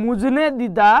 વાના મુજને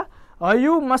દીધા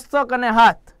હયું મસ્તક અને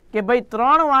હાથ. કે ભાઈ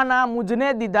 3 વાના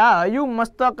મુજને દીધા હયું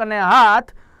મસ્તક અને હાથ,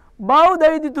 બહુ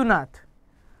દઈ દીધું નાથ,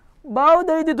 બહુ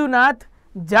દઈ દીધું નાથ,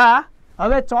 જા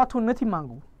હવે ચોથું નથી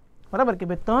માંગવું. બરાબર? કે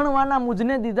ભાઈ 3 વાના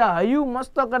મુજને દીધા હયું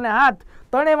મસ્તક અને હાથ,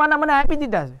 3 વાના મને આપી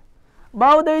દીધા છે,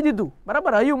 બહુ દઈ દીધું.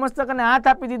 બરાબર? હયું મસ્તક અને હાથ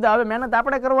આપી દીધા, હવે મહેનત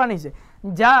આપણે કરવાની છે,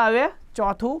 જા હવે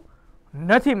ચોથું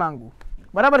નથી માંગવું.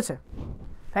 બરાબર છે?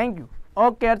 Thank you.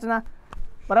 ઓકે અર્ચના,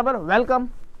 બરાબર, વેલકમ.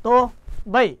 તો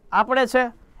ભાઈ આપણે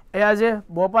છે એ આજે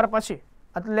બપોર પછી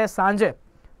એટલે સાંજે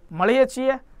મળીએ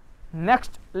છીએ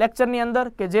નેક્સ્ટ લેક્ચરની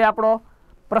અંદર, કે જે આપણો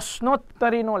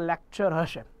પ્રશ્નોત્તરીનો લેક્ચર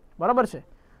હશે. બરાબર છે?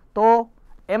 તો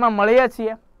એમાં મળીએ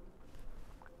છીએ.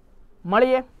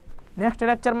 મળીએ નેક્સ્ટ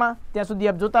લેક્ચરમાં. ત્યાં સુધી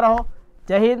આપ જોતા રહો.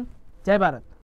 જય હિન્દ, જય ભારત.